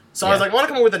 Yeah. So I was like, I want to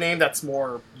come up with a name that's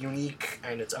more unique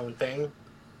and its own thing.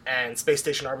 And Space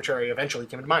Station Arbitrary eventually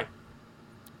came to mind.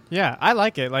 Yeah, I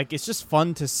like it. Like, it's just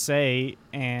fun to say,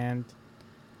 and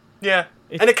Yeah,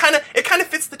 and it kind of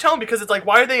fits the tone because it's like,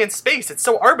 why are they in space? It's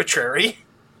so arbitrary.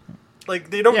 Like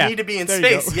they don't Yeah, need to be in there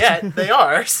you space go. yet. They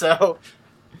are. So,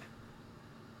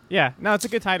 yeah, no, it's a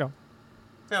good title.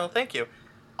 no, thank you.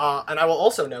 And I will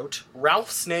also note,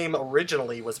 Ralph's name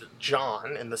originally was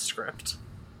John in the script.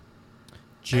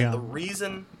 And the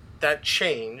reason that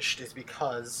changed is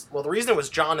because, well, the reason it was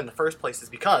John in the first place is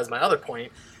because, my other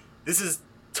point, this is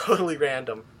totally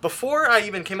random. Before I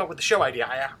even came up with the show idea,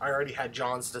 I already had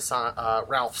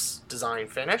Ralph's design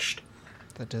finished.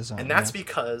 The design. And that's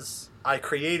because I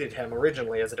created him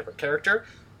originally as a different character.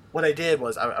 What I did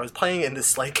was I was playing in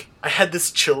this, like, I had this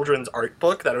children's art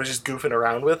book that I was just goofing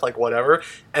around with, like, whatever.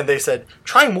 And they said,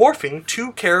 try morphing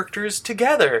two characters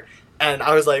together. And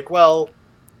I was like, well,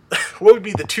 what would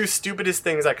be the two stupidest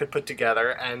things I could put together?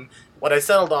 And what I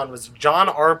settled on was John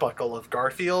Arbuckle of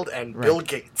Garfield and Bill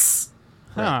Gates.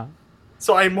 Huh.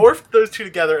 So I morphed those two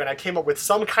together, and I came up with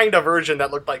some kind of version that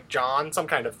looked like John, some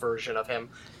kind of version of him.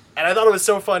 And I thought it was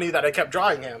so funny that I kept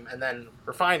drawing him and then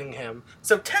refining him.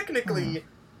 So technically,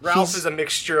 Ralph He's is a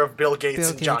mixture of Bill Gates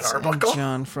and John Arbuckle. and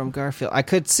John from Garfield. I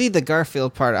could see the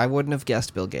Garfield part. I wouldn't have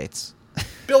guessed Bill Gates.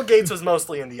 Bill Gates was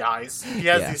mostly in the eyes. He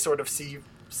has Yeah. these sort of sea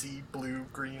blue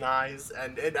green eyes,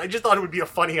 and I just thought it would be a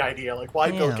funny idea. Like, why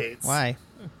Bill Yeah, Gates? Why?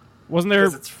 Wasn't there?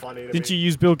 Because it's funny to Did me. you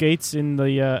use Bill Gates in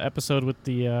the episode with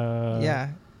the?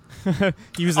 Yeah.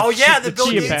 He was. Oh, yeah, the Bill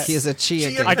Chia Gates- pet. He is a chia.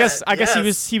 Chia Gates. I guess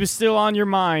Yes. he was still on your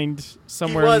mind He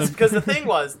somewhere. was, in the, because the thing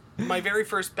was, my very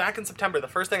first, back in September, the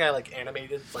first thing I, like,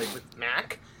 animated, like, with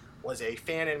Mac was a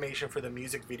fan animation for the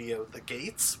music video The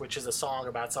Gates, which is a song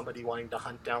about somebody wanting to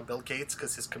hunt down Bill Gates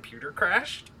because his computer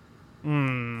crashed.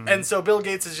 And so Bill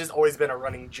Gates has just always been a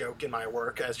running joke in my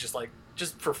work as just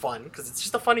for fun, because it's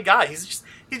just a funny guy. He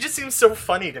just seems so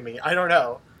funny to me. I don't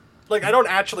know. Like, I don't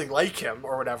actually like him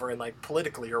or whatever, and, like,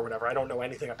 politically or whatever. I don't know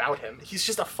anything about him. He's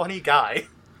just a funny guy.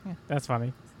 That's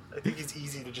funny. I think he's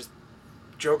easy to just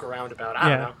joke around about. I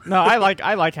don't know. No, I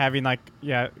like having like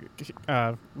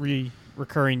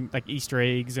recurring like Easter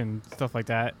eggs and stuff like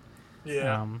that.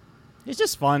 Yeah. It's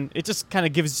just fun. It just kind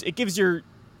of gives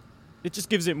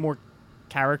it more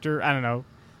character. I don't know,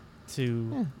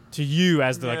 to you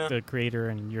as the Yeah. like the creator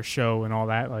and your show and all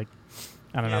that. Like,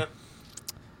 I don't know.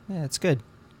 Yeah, it's good.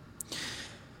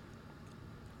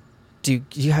 Do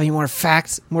you have any more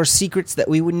facts, more secrets that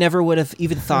we would have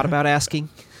even thought about asking?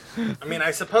 I mean, I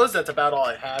suppose that's about all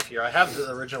I have here. I have the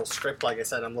original script, like I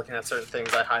said. I'm looking at certain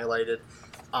things I highlighted.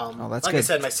 That's like I good.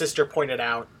 said, my sister pointed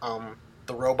out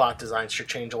the robot design should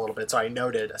change a little bit, so I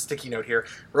noted a sticky note here.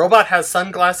 Robot has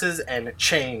sunglasses and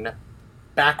chain,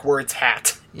 backwards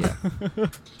hat. Yeah.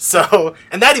 So,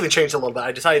 and that even changed a little bit.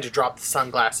 I decided to drop the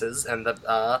sunglasses and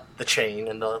the chain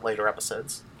in the later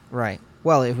episodes. Right.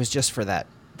 Well, it was just for that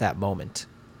moment.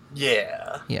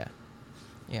 Yeah. Yeah.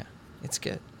 Yeah. It's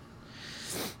good.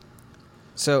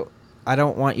 So, I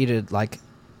don't want you to, like,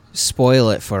 spoil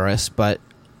it for us, but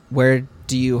where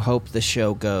do you hope the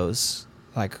show goes?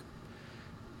 Like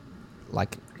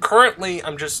Currently,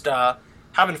 I'm just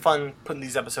having fun putting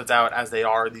these episodes out as they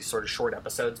are, these sort of short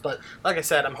episodes. But like I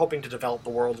said, I'm hoping to develop the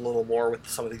world a little more with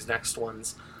some of these next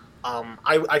ones.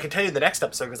 I can tell you the next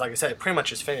episode, because like I said, it pretty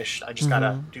much is finished. I just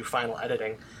gotta do final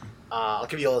editing. I'll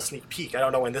give you a little sneak peek. I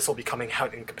don't know when this will be coming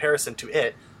out in comparison to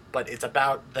it, but it's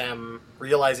about them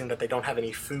realizing that they don't have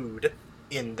any food,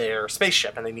 in their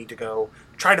spaceship, and they need to go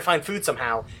try to find food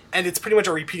somehow. And it's pretty much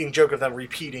a repeating joke of them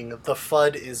repeating, "The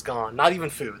FUD is gone." Not even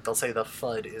food. They'll say, "The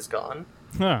FUD is gone."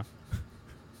 Huh.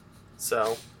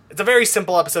 So it's a very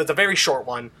simple episode. It's a very short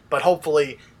one, but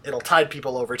hopefully it'll tide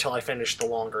people over till I finish the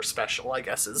longer special, I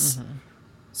guess is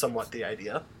somewhat the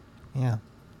idea. Yeah.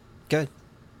 Good.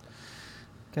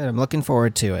 Good. I'm looking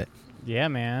forward to it. Yeah,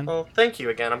 man. Well, thank you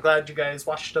again. I'm glad you guys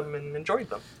watched them and enjoyed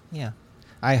them. Yeah.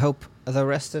 I hope the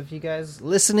rest of you guys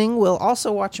listening will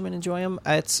also watch them and enjoy them.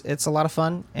 It's a lot of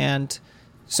fun, and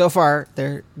so far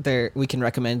we can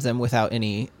recommend them without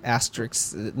any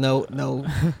asterisks, no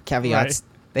caveats. Right.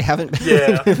 They haven't been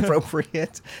Yeah.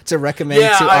 appropriate to recommend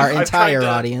to our entire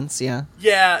audience. Yeah.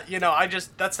 Yeah,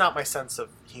 that's not my sense of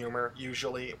humor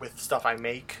usually with stuff I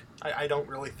make. I don't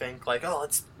really think like, oh,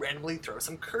 let's randomly throw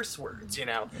some curse words,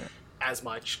 as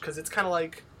much, because it's kind of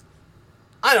like,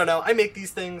 I don't know, I make these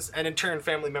things, and in turn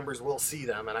family members will see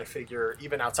them, and I figure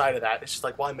even outside of that, it's just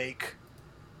like, why make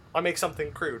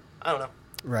something crude? I don't know.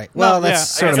 Right. Well, No, that's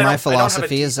yeah. sort of I my don't have a philosophy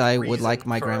deep is I would reason like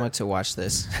my for grandma it. to watch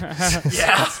this.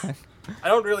 Yeah. I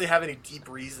don't really have any deep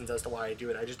reasons as to why I do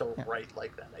it. I just don't write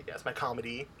like that, I guess. My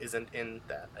comedy isn't in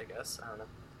that, I guess. I don't know.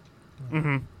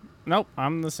 Mm-hmm. Nope,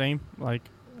 I'm the same. Like,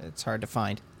 It's hard to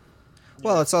find.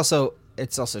 Well, it's also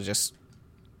just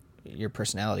your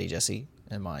personality, Jesse,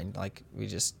 and mine. Like, we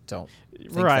just don't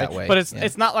think right. that way. But it's Yeah.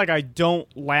 it's not like I don't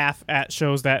laugh at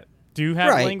shows that do have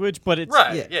Right. language, but it's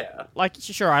Right, yeah. like,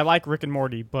 sure, I like Rick and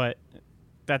Morty, but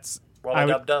that's Well, I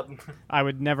would dub. I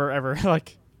would never ever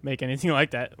like make anything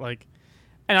like that. Like,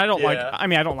 and I don't Yeah. I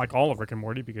don't like all of Rick and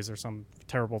Morty because there's some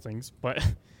terrible things, but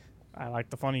I like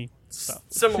the funny stuff.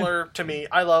 Similar to me,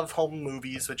 I love Home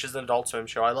Movies, which is an Adult Swim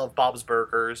show. I love Bob's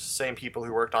Burgers. Same people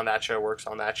who worked on that show works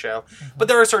on that show. But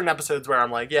there are certain episodes where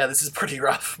I'm like, yeah, this is pretty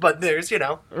rough. But there's,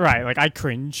 Right, like I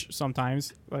cringe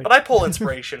sometimes. Like, But I pull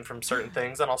inspiration from certain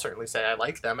things, and I'll certainly say I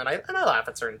like them, and I laugh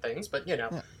at certain things. But,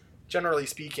 generally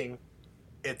speaking,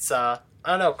 it's, I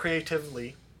don't know,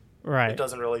 creatively, right. it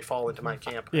doesn't really fall into my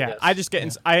camp. Yeah, guess. I just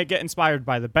get I get inspired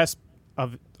by the best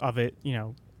of it,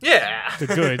 Yeah. the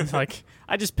good. Like,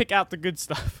 I just pick out the good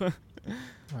stuff.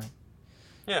 Right.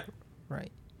 Yeah.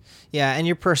 Right. Yeah, and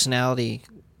your personality,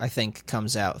 I think,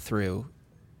 comes out through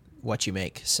what you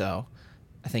make. So,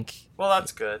 I think Well,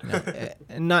 that's good.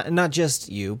 not just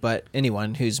you, but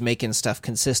anyone who's making stuff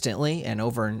consistently and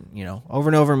over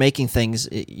and over making things,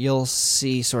 you'll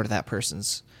see sort of that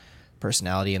person's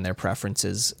personality and their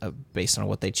preferences based on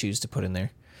what they choose to put in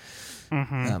there.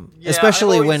 Mm-hmm.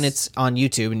 Especially I've when always- it's on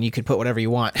YouTube and you could put whatever you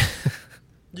want.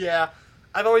 Yeah,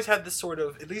 I've always had this sort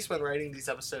of, at least when writing these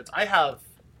episodes, I have,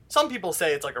 some people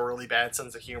say it's like a really bad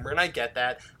sense of humor, and I get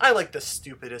that. I like the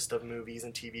stupidest of movies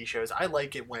and TV shows. I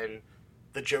like it when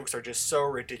the jokes are just so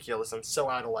ridiculous and so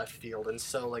out of left field and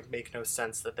so, like, make no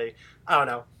sense that they, I don't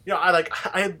know. I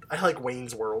like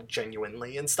Wayne's World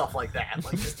genuinely and stuff like that.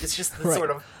 Like, it's just the Right.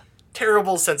 sort of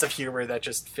terrible sense of humor that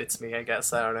just fits me, I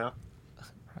guess. I don't know.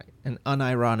 Right. An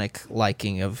unironic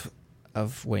liking of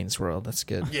Wayne's World. That's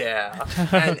good. Yeah.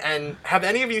 and have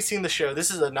any of you seen the show? This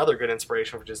is another good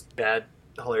inspiration for just bad,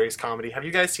 hilarious comedy. Have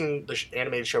you guys seen the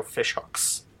animated show Fish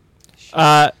Hooks?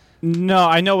 No,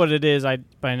 I know what it is,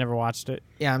 but I never watched it.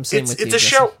 Yeah, I'm saying It's with you. a Jesse.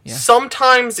 show. Yeah.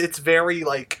 Sometimes it's very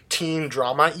like teen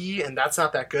drama-y, and that's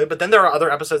not that good. But then there are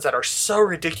other episodes that are so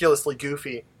ridiculously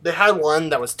goofy. They had one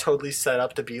that was totally set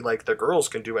up to be like the girls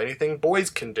can do anything boys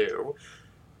can do.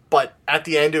 But at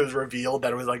the end, it was revealed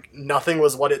that it was like nothing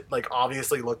was what it like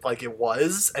obviously looked like it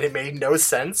was, and it made no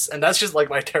sense. And that's just like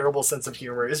my terrible sense of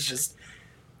humor is just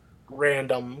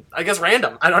random. I guess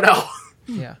random. I don't know.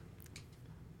 Yeah.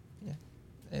 Yeah.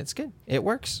 It's good. It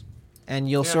works. And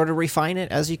you'll Yeah. sort of refine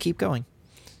it as you keep going.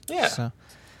 Yeah.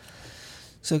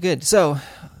 So good. So,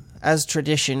 as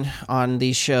tradition on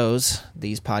these shows,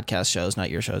 these podcast shows, not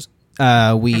your shows,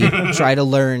 we try to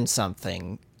learn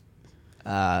something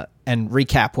and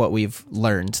recap what we've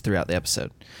learned throughout the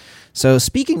episode. So,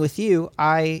 speaking with you,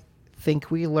 I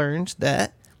think we learned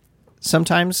that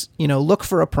sometimes, look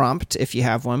for a prompt if you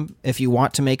have one. If you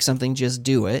want to make something, just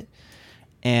do it.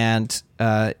 And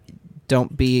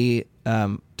don't be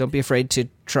afraid to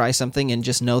try something, and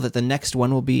just know that the next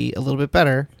one will be a little bit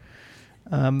better.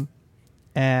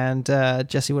 And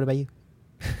Jesse, what about you?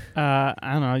 I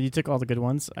don't know. You took all the good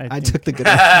ones. I think took the good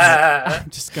one. I'm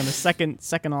just gonna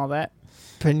second all that.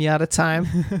 Pinata time.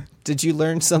 Did you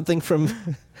learn something from?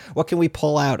 What can we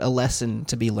pull out a lesson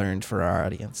to be learned for our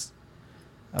audience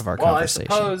of our Well,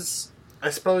 conversation? I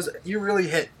suppose you really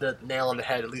hit the nail on the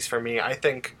head, at least for me. I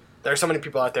think there are so many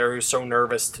people out there who are so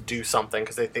nervous to do something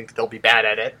because they think they'll be bad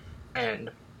at it, and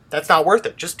that's not worth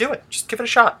it. Just do it. Just give it a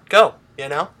shot. Go,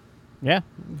 Yeah,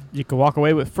 you could walk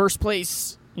away with first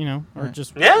place, or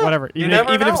just Yeah, whatever. you Even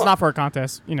never if it's know. not for a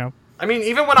contest, I mean,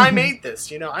 even when I made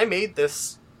this, I made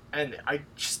this, and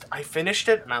I finished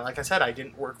it, and like I said, I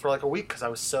didn't work for like a week because I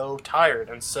was so tired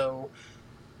and so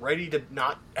ready to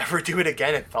not ever do it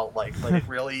again. It felt like, but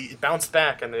it bounced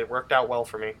back, and it worked out well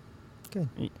for me. Good.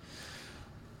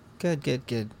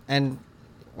 And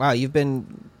wow, you've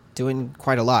been doing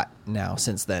quite a lot now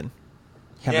since then.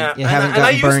 You haven't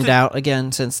gotten burned out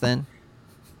again since then?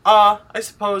 I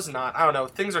suppose not. I don't know.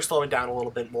 Things are slowing down a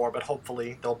little bit more, but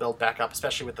hopefully they'll build back up,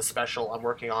 especially with the special I'm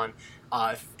working on.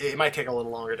 It might take a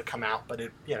little longer to come out, but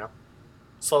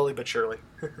slowly but surely.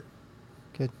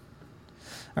 Good.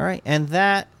 All right, and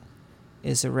that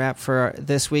is a wrap for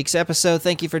this week's episode.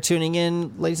 Thank you for tuning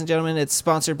in, ladies and gentlemen. It's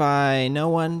sponsored by no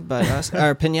one but us,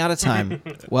 our Pinata Time.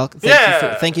 Well,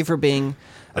 thank you for being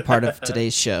a part of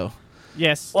today's show.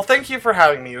 Yes. Well, thank you for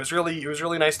having me. It was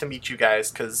really nice to meet you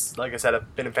guys because, like I said,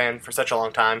 I've been a fan for such a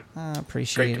long time.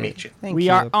 Appreciate it. Great to meet you. Thank we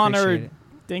you. are Appreciate honored. it.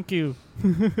 Thank you.